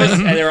 And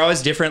they're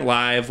always different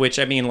live, which,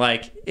 I mean,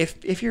 like,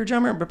 if you're a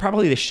drummer, but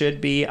probably they should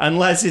be,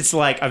 unless it's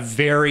like a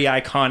very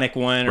iconic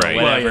one or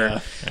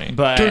whatever. Well,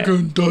 But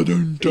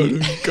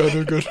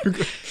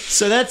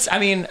so that's, I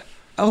mean,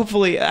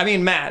 hopefully, I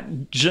mean, Matt,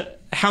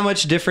 how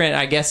much different,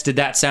 I guess, did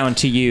that sound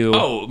to you?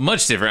 Oh,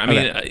 much different. I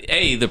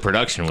mean, the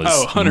production was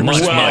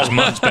 100%.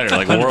 much better,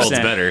 like 100%. worlds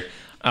better.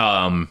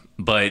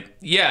 But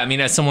yeah, I mean,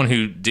 as someone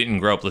who didn't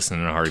grow up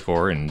listening to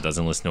hardcore and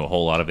doesn't listen to a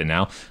whole lot of it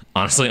now,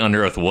 honestly,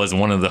 Under Oath was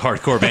one of the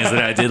hardcore bands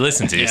that I did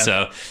listen to.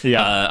 So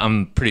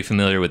I'm pretty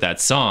familiar with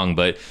that song,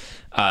 but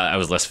I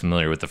was less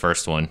familiar with the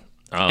first one.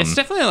 It's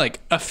definitely like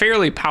a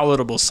fairly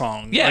palatable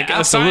song. Yeah, like,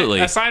 absolutely.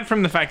 Aside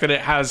from the fact that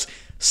it has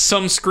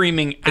some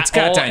screaming. It's at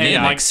got all, and,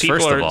 dynamics, people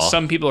first of all.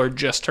 Some people are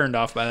just turned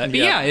off by that. But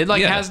Yeah. it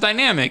Yeah. has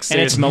dynamics. and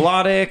it's There's-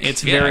 melodic.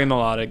 It's Yeah. very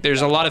melodic.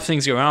 There's a lot of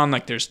things going on.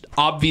 Like there's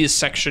obvious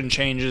section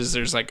changes.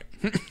 There's like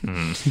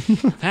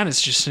that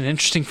is just an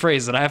interesting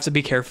phrase that I have to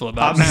be careful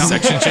about now.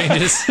 Section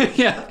changes.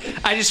 Yeah,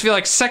 I just feel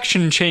like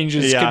section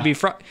changes Yeah. could be.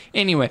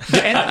 Anyway,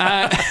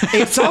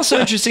 It's also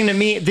interesting to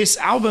me. This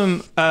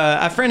album,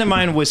 a friend of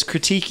mine was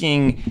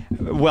critiquing,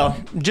 well,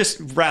 just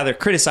rather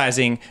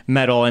criticizing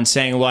metal and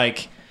saying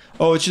like,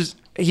 "Oh, it's just."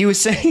 He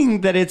was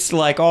saying that it's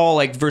like all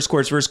like verse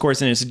chorus,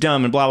 and it's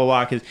dumb and blah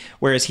blah blah.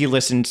 Whereas he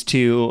listens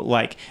to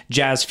like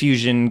jazz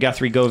fusion,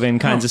 Guthrie Govan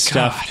kinds of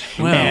stuff.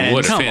 Well, and,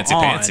 What a come fancy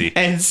on. pantsy.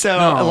 and so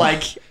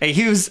like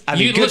he was. I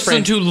mean, you good listen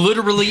friend. to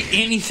literally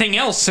anything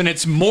else, and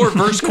it's more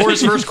verse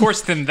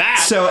chorus than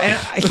that. So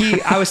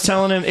and I was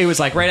telling him it was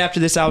like right after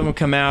this album would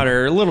come out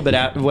or a little bit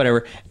out,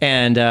 whatever.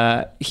 And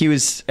I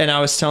was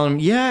telling him,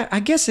 yeah, I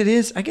guess it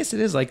is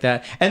like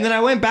that. And then I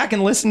went back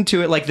and listened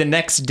to it like the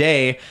next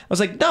day. I was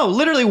like, no,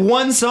 literally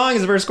one song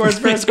is verse chorus.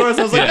 I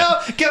was like, no,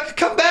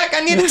 come back.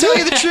 I need to tell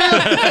you the truth.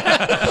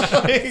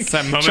 Like,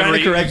 that moment trying where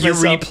to correct you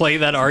myself. replay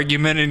that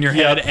argument in your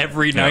head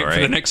every night for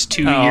the right. next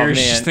 2 Oh, years,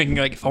 man. just thinking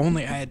like, if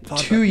only I had thought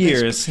 2 about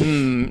years,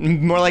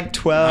 more like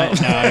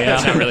 12. No,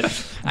 yeah, not really.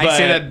 I But-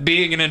 say that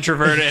being an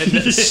introvert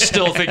and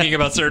still thinking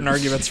about certain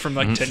arguments from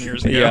like 10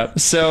 years ago. Yeah.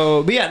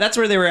 So, but yeah, that's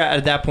where they were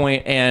at that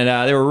point,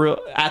 and they were real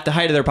at the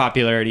height of their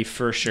popularity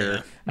for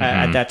sure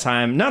at that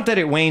time. Not that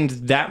it waned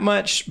that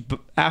much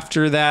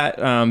after that,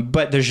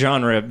 but the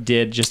genre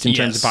did just in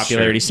terms of Yes,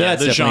 popularity. sure. So Yeah,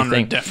 that's the definitely genre a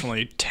thing.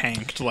 definitely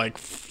tanked like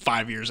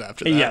 5 years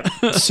after that.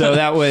 Yeah. So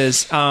that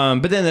was,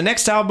 but then the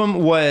next album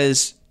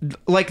was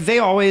like they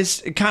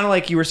always kind of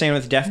like you were saying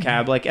with Def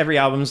Cab, like every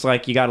album's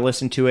like you got to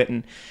listen to it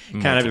and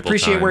kind of Multiple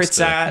appreciate where times it's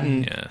to- at.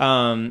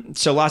 And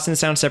so Lost in the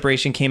Sound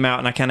Separation came out,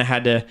 and I kind of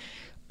had to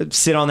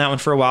sit on that one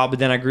for a while, but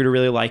then I grew to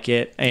really like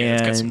it.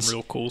 And It's got some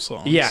real cool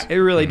songs. yeah, it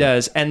really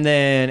does. And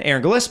then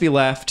Aaron Gillespie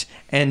left,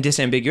 and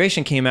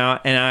Disambiguation came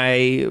out, and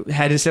I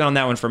had to sit on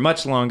that one for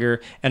much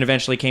longer, and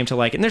eventually came to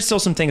like it. And there's still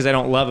some things I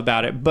don't love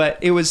about it, but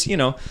it was,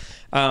 a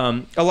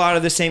lot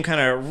of the same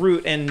kind of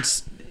route and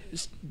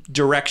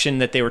direction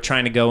that they were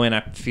trying to go in, I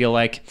feel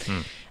like.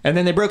 And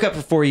then they broke up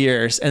for 4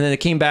 years, and then they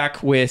came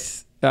back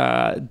with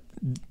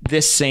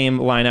this same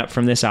lineup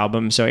from this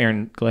album. So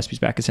Aaron Gillespie's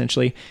back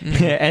essentially.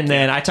 And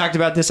then I talked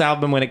about this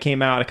album when it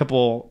came out a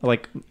couple,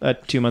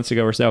 2 months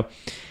ago or so.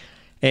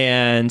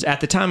 And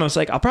at the time I was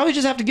like, I'll probably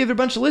just have to give it a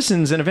bunch of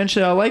listens and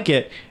eventually I'll like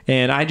it.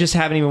 And I just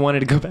haven't even wanted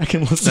to go back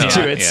and listen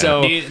to it. yeah.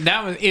 So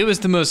It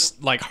was the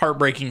most like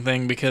heartbreaking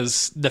thing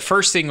because the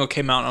first single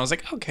came out and I was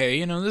like,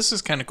 okay, this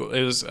is kind of cool.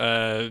 It was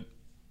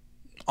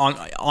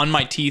on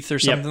My Teeth or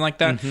something like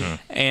that.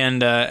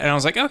 And I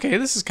was like, okay,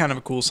 this is kind of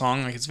a cool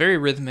song. Like it's very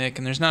rhythmic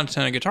and there's not a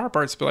ton of guitar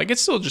parts, but like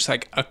it's still just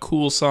like a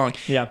cool song.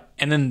 Yeah.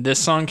 And then this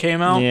song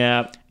came out.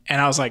 yeah. And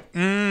I was like,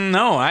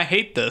 no, I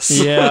hate this.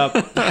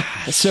 Yeah.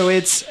 So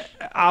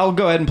I'll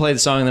go ahead and play the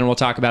song and then we'll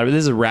talk about it. But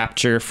this is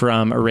Rapture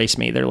from Erase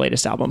Me, their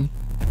latest album.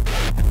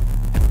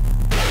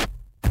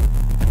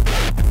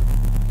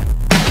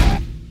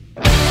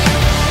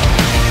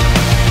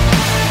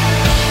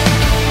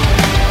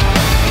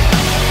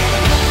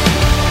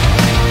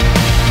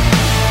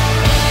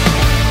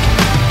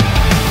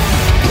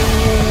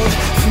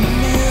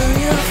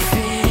 Familiar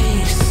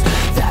face,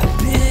 that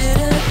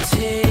bitter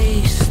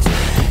taste.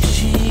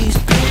 She's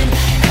been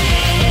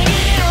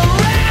hanging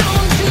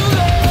around too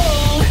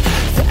long.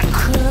 That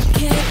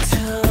crooked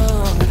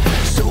tongue,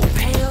 so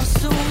pale,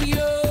 so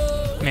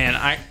young. Man,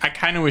 I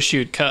kind of wish you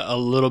would cut a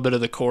little bit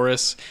of the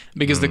chorus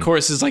because the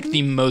chorus is like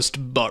the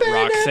most butt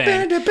rock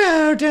thing.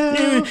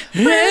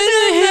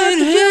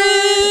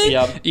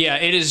 Yep. Yeah,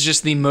 it is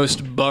just the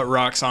most butt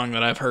rock song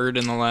that I've heard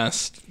in the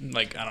last, 5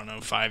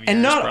 years.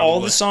 And not all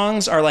probably. the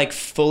songs are like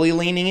fully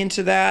leaning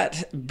into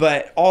that,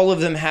 but all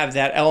of them have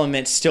that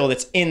element still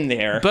that's in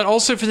there. But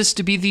also for this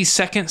to be the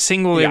second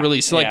single they Yeah.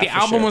 released. So, Yeah, the for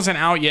album sure. wasn't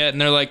out yet,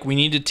 and they're like, we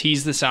need to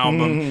tease this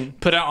album,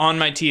 put it On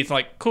My Teeth,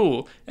 like,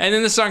 cool. And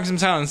then the song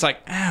comes out, and it's like,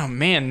 oh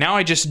man, now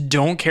I just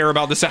don't care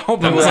about this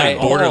album. That was Right.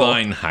 like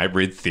borderline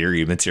hybrid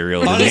theory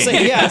material. to me.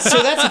 Honestly, yeah.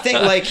 So that's the thing.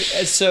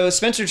 So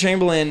Spencer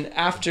Chamberlain,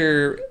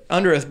 after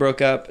Under Oath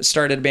broke up,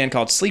 started a band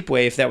called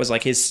Sleepwave. That was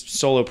like his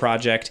solo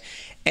project.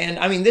 And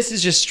I mean, this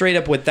is just straight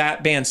up what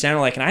that band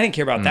sounded like. And I didn't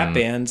care about that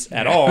band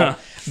at all.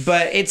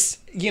 But it's,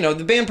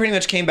 the band pretty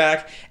much came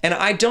back. And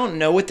I don't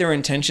know what their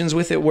intentions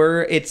with it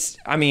were.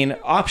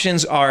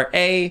 Options are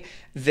A,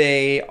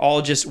 they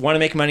all just want to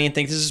make money and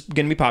think this is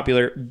going to be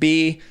popular.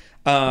 B,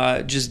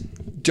 just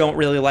don't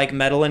really like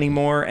metal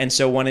anymore. And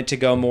so wanted to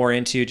go more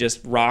into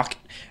just rock.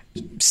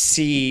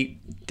 C,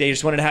 they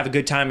just wanted to have a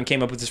good time and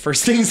came up with the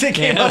first things they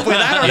came up with.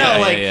 I don't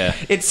know. Yeah.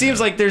 It seems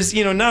like there's,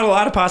 not a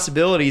lot of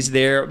possibilities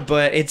there,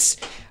 but it's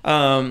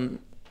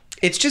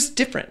just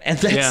different. And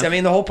that's,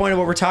 Yeah. the whole point of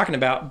what we're talking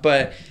about.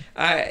 But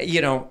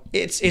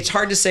it's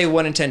hard to say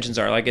what intentions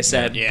are, like I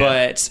said, Yeah.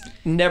 but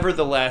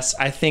nevertheless,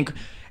 I think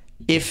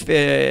if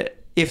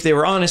they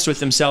were honest with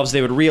themselves,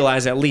 they would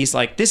realize at least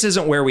like this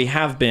isn't where we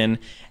have been.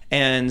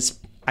 And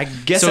I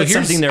guess So that's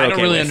here's- something they're I okay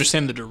don't really with.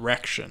 understand the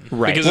direction,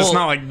 Right. Because it's Well-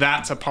 not like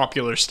that's a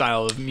popular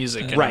style of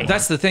music. Anymore. Right.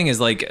 That's the thing is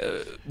like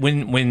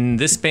when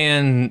this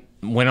band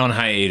went on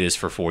hiatus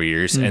for 4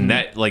 years, and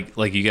that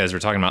like you guys were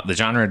talking about, the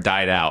genre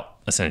died out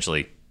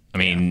essentially. I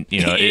mean,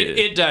 you know,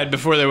 It died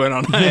before they went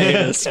on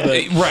hiatus.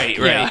 But right.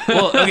 Yeah.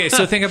 Well, okay,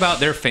 so think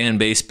about their fan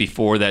base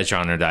before that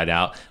genre died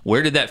out.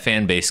 Where did that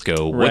fan base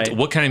go? Right.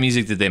 What kind of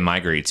music did they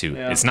migrate to?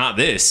 It's not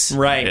this.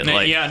 Right. It,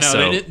 like, yeah, no,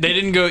 so- they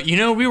didn't go. You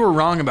know, we were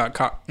wrong about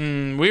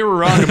we were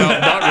wrong about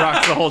butt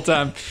rock the whole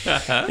time.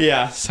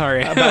 Yeah.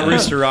 Sorry, About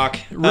Rooster Rock.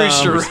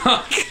 Rooster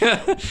Rock.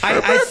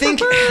 I think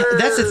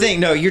that's the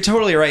thing. No, you're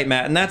totally right,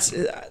 Matt. And that's.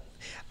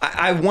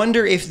 I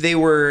wonder if they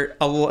were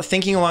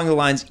thinking along the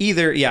lines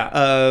either,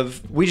 of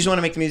we just want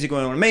to make the music we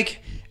want to make.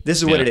 This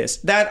is what Yeah. it is.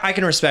 That I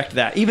can respect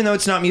that, even though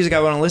it's not music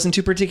I want to listen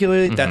to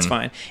particularly. That's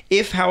fine.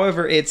 If,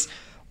 however, it's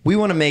we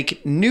want to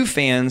make new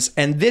fans,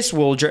 and this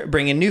will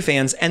bring in new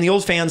fans, and the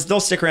old fans they'll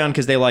stick around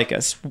because they like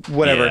us.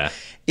 Whatever Yeah.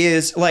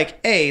 is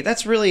like, hey,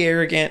 that's really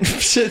arrogant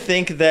to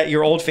think that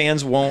your old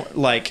fans won't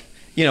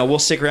will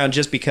stick around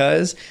just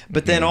because.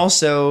 But then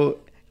also,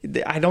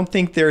 I don't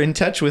think they're in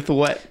touch with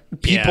what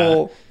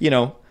people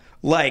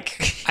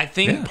like. I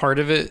think part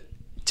of it,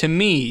 to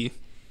me,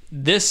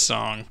 this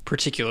song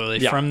particularly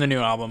Yeah. from the new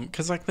album,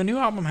 because like the new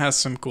album has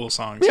some cool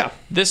songs. Yeah.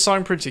 This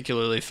song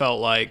particularly felt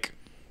like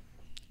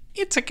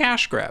it's a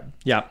cash grab.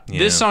 Yeah.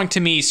 This song to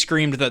me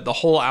screamed that the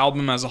whole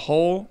album as a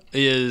whole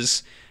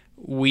is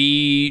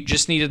we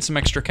just needed some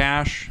extra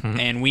cash,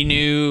 and we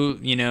knew,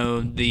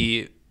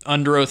 the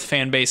Under Oath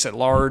fan base at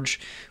large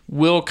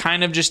will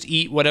kind of just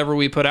eat whatever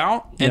we put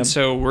out, and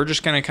so we're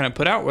just going to kind of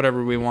put out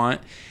whatever we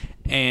want,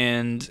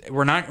 and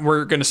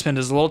we're going to spend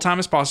as little time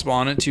as possible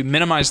on it to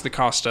minimize the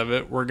cost of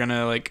it. We're going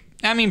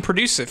to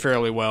produce it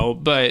fairly well,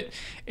 but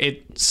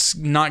it's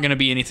not going to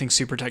be anything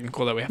super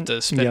technical that we have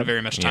to spend Yep.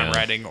 very much time Yeah.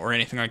 writing or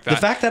anything like that. The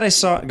fact that I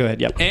saw, go ahead.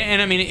 Yep.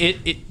 And I mean,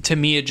 it to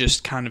me, it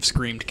just kind of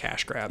screamed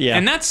cash grab. Yeah.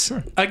 And that's,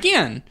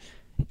 again,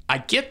 I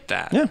get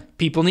that. Yeah.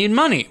 People need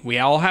money. We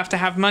all have to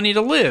have money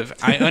to live.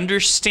 I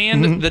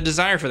understand the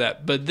desire for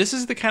that. But this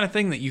is the kind of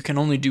thing that you can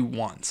only do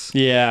once.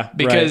 Yeah.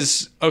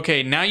 Because,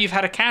 okay, now you've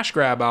had a cash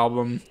grab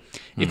album.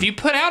 If you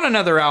put out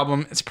another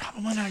album, it's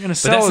probably not going to But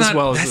sell that's as not,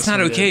 well as that's this not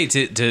one okay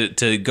did.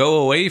 to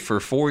go away for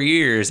 4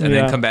 years and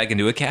Yeah. then come back and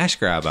do a cash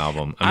grab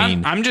album. I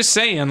mean, I'm just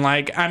saying,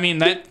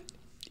 that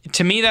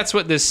to me, that's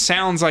what this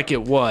sounds like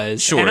it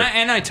was. Sure.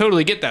 And I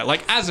totally get that.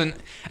 Like,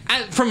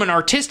 from an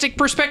artistic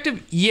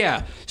perspective,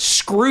 yeah,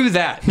 screw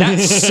that. That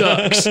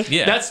sucks.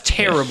 Yeah. That's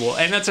terrible.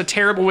 And that's a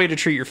terrible way to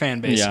treat your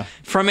fan base. Yeah.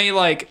 From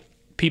a,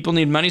 people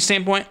need money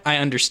standpoint, I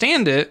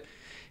understand it.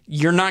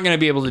 You're not going to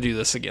be able to do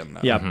this again, though.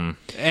 Yeah.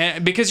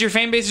 And because your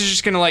fan base is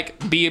just going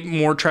to be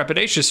more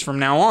trepidatious from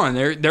now on.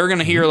 They're going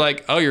to hear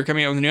oh, you're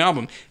coming out with a new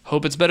album.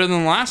 Hope it's better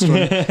than the last one.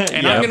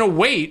 And I'm going to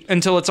wait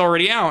until it's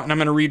already out, and I'm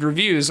going to read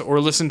reviews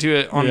or listen to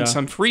it on Yeah.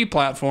 some free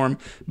platform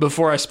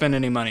before I spend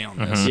any money on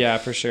this. Yeah,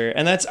 for sure.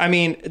 And that's,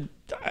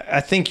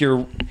 I think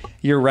you're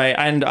right.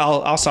 And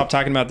I'll stop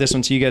talking about this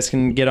one so you guys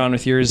can get on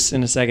with yours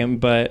in a second.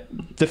 But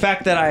the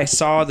fact that I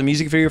saw the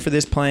music video for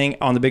this playing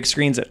on the big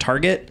screens at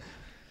Target,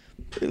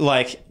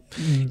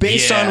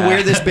 based on Yeah,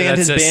 where this band that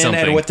has says been and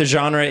something. what the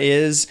genre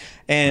is,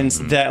 and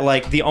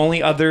that the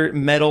only other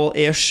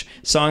metal-ish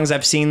songs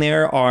I've seen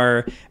there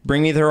are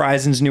Bring Me the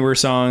Horizon's newer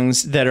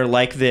songs that are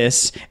like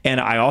this,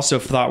 and I also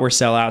thought were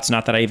sellouts.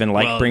 Not that I even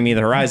like Well, Bring Me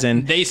the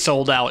Horizon. They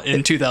sold out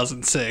in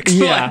 2006.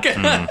 Yeah.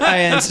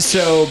 And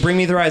so Bring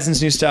Me the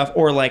Horizon's new stuff,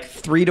 or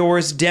Three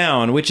Doors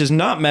Down, which is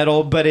not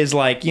metal, but is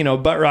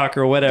butt rock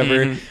or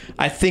whatever,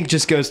 I think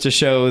just goes to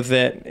show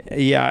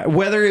that,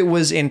 whether it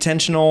was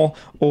intentional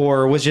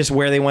or was just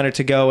where they wanted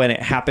to go and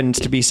it happens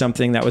to be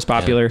something that was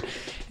popular,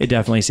 it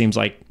definitely seems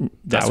like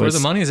that's where the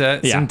money's at.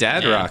 It's Yeah. in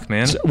dad rock,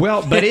 man.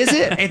 Well, but is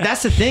it? And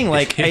that's the thing.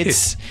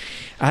 It's...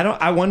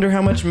 I wonder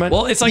how much money.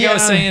 Well, it's like I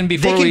was saying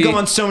before they can we- go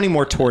on so many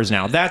more tours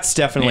now. That's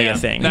definitely a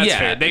thing. That's Yeah,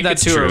 fair. They could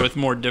that's tour true. with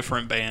more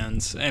different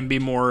bands and be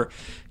more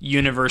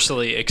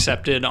universally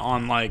accepted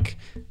on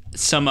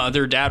some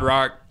other dad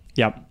rock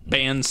Yep.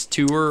 bands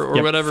tour or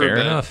Yep, whatever. Fair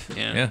but, enough.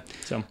 Yeah. Yeah.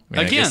 So I mean,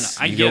 I Again, guess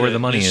I you get go where it. the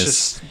money It's is.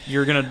 just,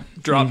 you're gonna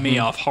drop me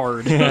off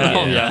hard.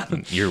 Yeah.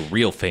 You're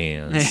real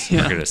fans.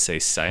 We're gonna say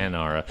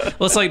sayonara.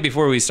 Well, it's like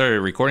before we started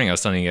recording, I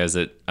was telling you guys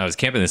that I was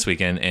camping this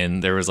weekend,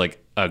 and there was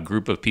a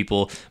group of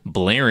people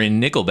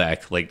blaring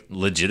Nickelback,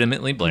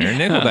 legitimately blaring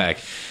Nickelback.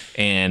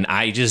 And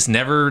I just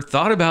never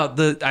thought about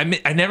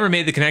I never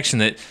made the connection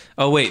that,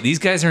 oh wait, these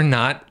guys are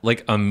not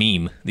a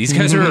meme. These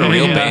guys are a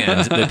real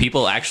band that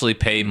people actually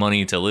pay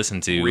money to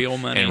listen to, Real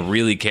money. and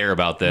really care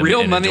about them,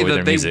 Real and money enjoy that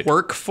their they music.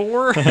 work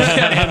for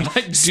and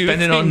do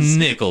Spend it on things.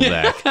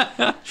 Nickelback.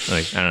 I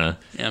don't know.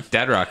 Yeah.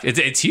 Dad rock.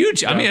 It's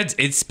huge. I mean,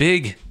 it's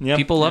big. Yep.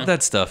 People love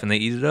that stuff and they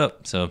eat it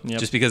up. So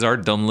just because our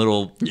dumb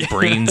little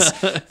brains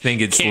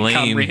think it's Can't lame,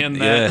 comprehend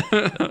that.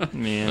 yeah.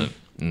 man.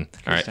 All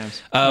right.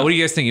 times. What do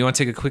you guys think? You want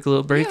to take a quick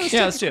little break?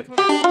 Yeah, let's do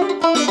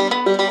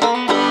it.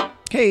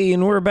 Hey,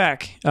 and we're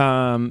back.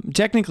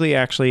 Technically,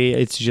 actually,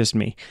 it's just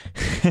me.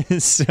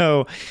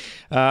 So,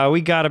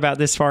 we got about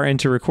this far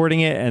into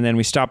recording it, and then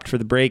we stopped for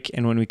the break.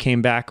 And when we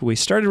came back, we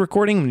started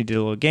recording, and we did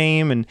a little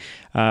game, and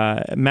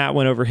Matt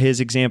went over his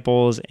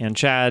examples, and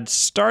Chad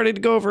started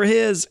to go over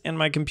his, and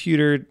my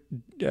computer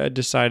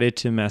decided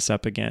to mess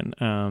up again.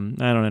 I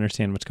don't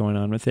understand what's going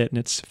on with it, and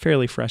it's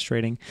fairly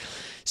frustrating.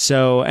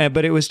 So,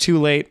 but it was too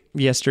late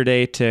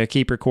yesterday to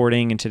keep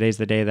recording, and today's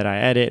the day that I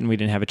edit, and we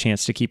didn't have a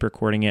chance to keep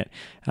recording it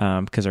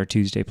because our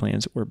Tuesday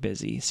plans were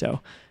busy.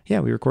 So, yeah,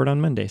 we record on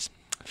Mondays.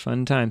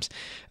 Fun times.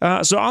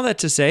 So all that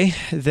to say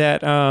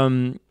that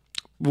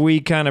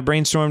we kind of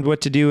brainstormed what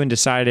to do and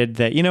decided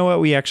that, you know what,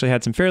 we actually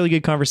had some fairly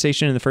good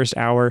conversation in the first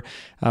hour,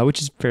 which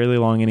is fairly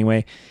long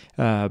anyway,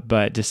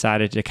 but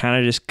decided to kind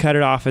of just cut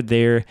it off at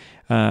there,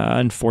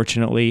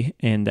 unfortunately,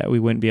 and that we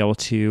wouldn't be able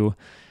to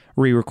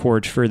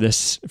re-record for the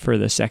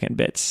second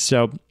bits.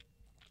 So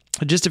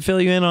just to fill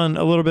you in on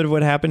a little bit of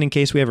what happened in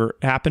case we ever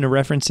happen to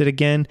reference it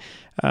again,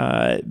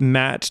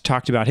 Matt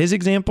talked about his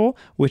example,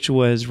 which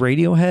was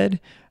Radiohead.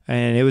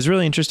 And it was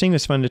really interesting. It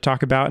was fun to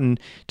talk about, and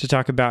to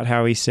talk about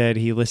how he said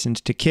he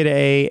listened to Kid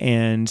A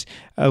and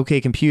OK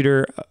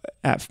Computer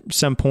at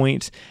some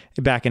point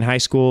back in high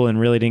school and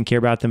really didn't care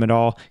about them at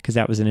all because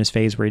that was in his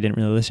phase where he didn't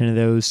really listen to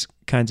those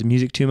kinds of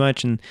music too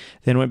much, and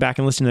then went back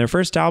and listened to their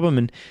first album,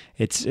 and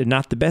it's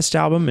not the best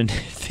album, and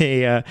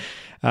they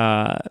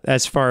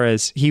as far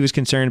as he was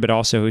concerned, but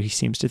also he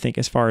seems to think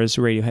as far as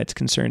Radiohead's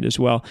concerned as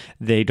well,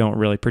 they don't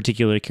really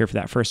particularly care for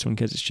that first one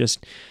because it's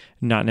just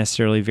not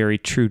necessarily very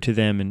true to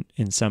them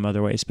in some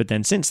other ways. But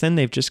then since then,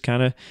 they've just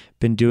kind of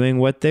been doing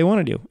what they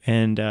want to do,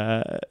 and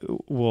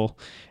will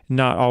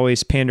not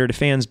always pander to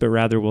fans, but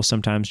rather will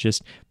sometimes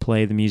just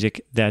play the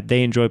music that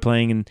they enjoy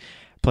playing and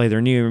play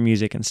their newer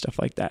music and stuff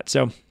like that.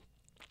 So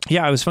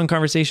yeah, it was a fun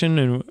conversation.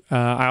 And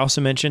I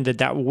also mentioned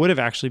that would have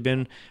actually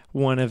been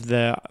one of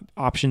the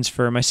options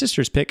for my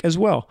sister's pick as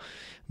well.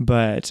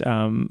 But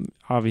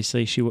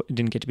obviously she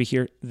didn't get to be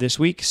here this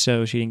week,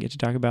 so she didn't get to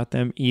talk about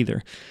them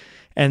either.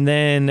 And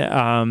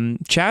then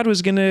Chad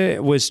was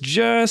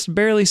just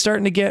barely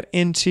starting to get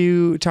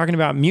into talking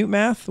about Mute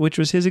Math, which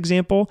was his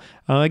example.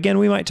 Again,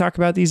 we might talk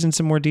about these in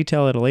some more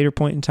detail at a later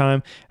point in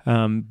time,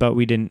 but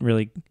we didn't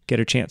really get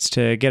a chance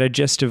to get a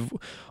gist of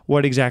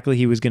what exactly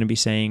he was going to be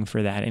saying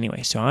for that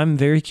anyway. So I'm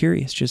very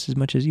curious, just as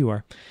much as you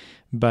are.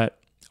 But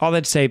all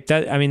that to say,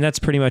 that's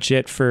pretty much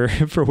it for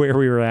where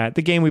we were at.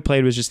 The game we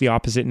played was just the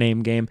opposite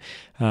name game,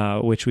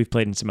 which we've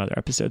played in some other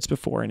episodes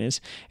before, and is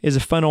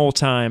a fun old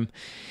time.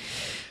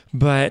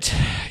 But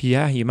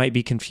yeah, you might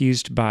be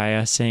confused by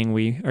us saying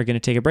we are going to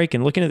take a break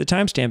and looking at the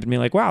timestamp and be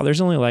like, wow,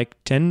 there's only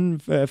like 10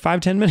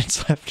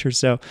 minutes left or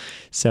so.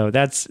 So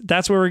that's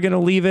where we're going to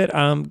leave it.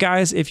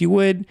 Guys, if you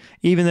would,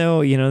 even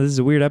though, this is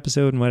a weird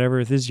episode and whatever,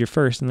 if this is your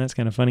first, and that's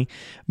kind of funny,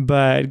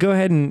 but go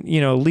ahead and,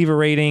 leave a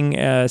rating,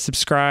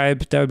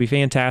 subscribe. That would be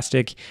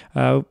fantastic.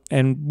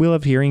 And we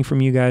love hearing from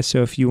you guys.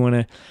 So if you want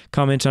to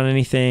comment on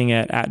anything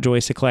at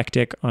Joyce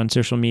Eclectic on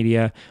social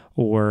media,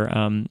 or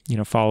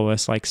follow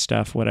us, like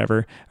stuff,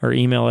 whatever, or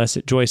email us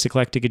at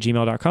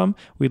joyceeclectic@gmail.com.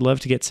 We'd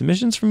love to get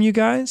submissions from you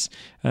guys.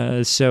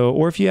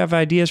 Or if you have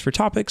ideas for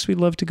topics, we'd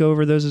love to go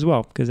over those as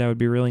well, because that would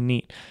be really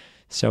neat.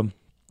 So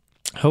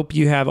hope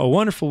you have a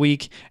wonderful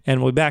week,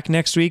 and we'll be back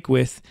next week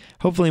with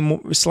hopefully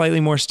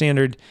slightly more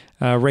standard,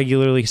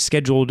 regularly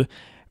scheduled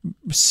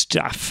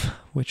stuff,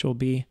 which will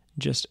be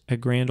just a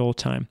grand old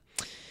time.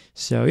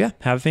 So yeah,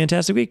 have a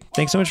fantastic week.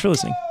 Thanks so much for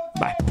listening.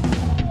 Bye.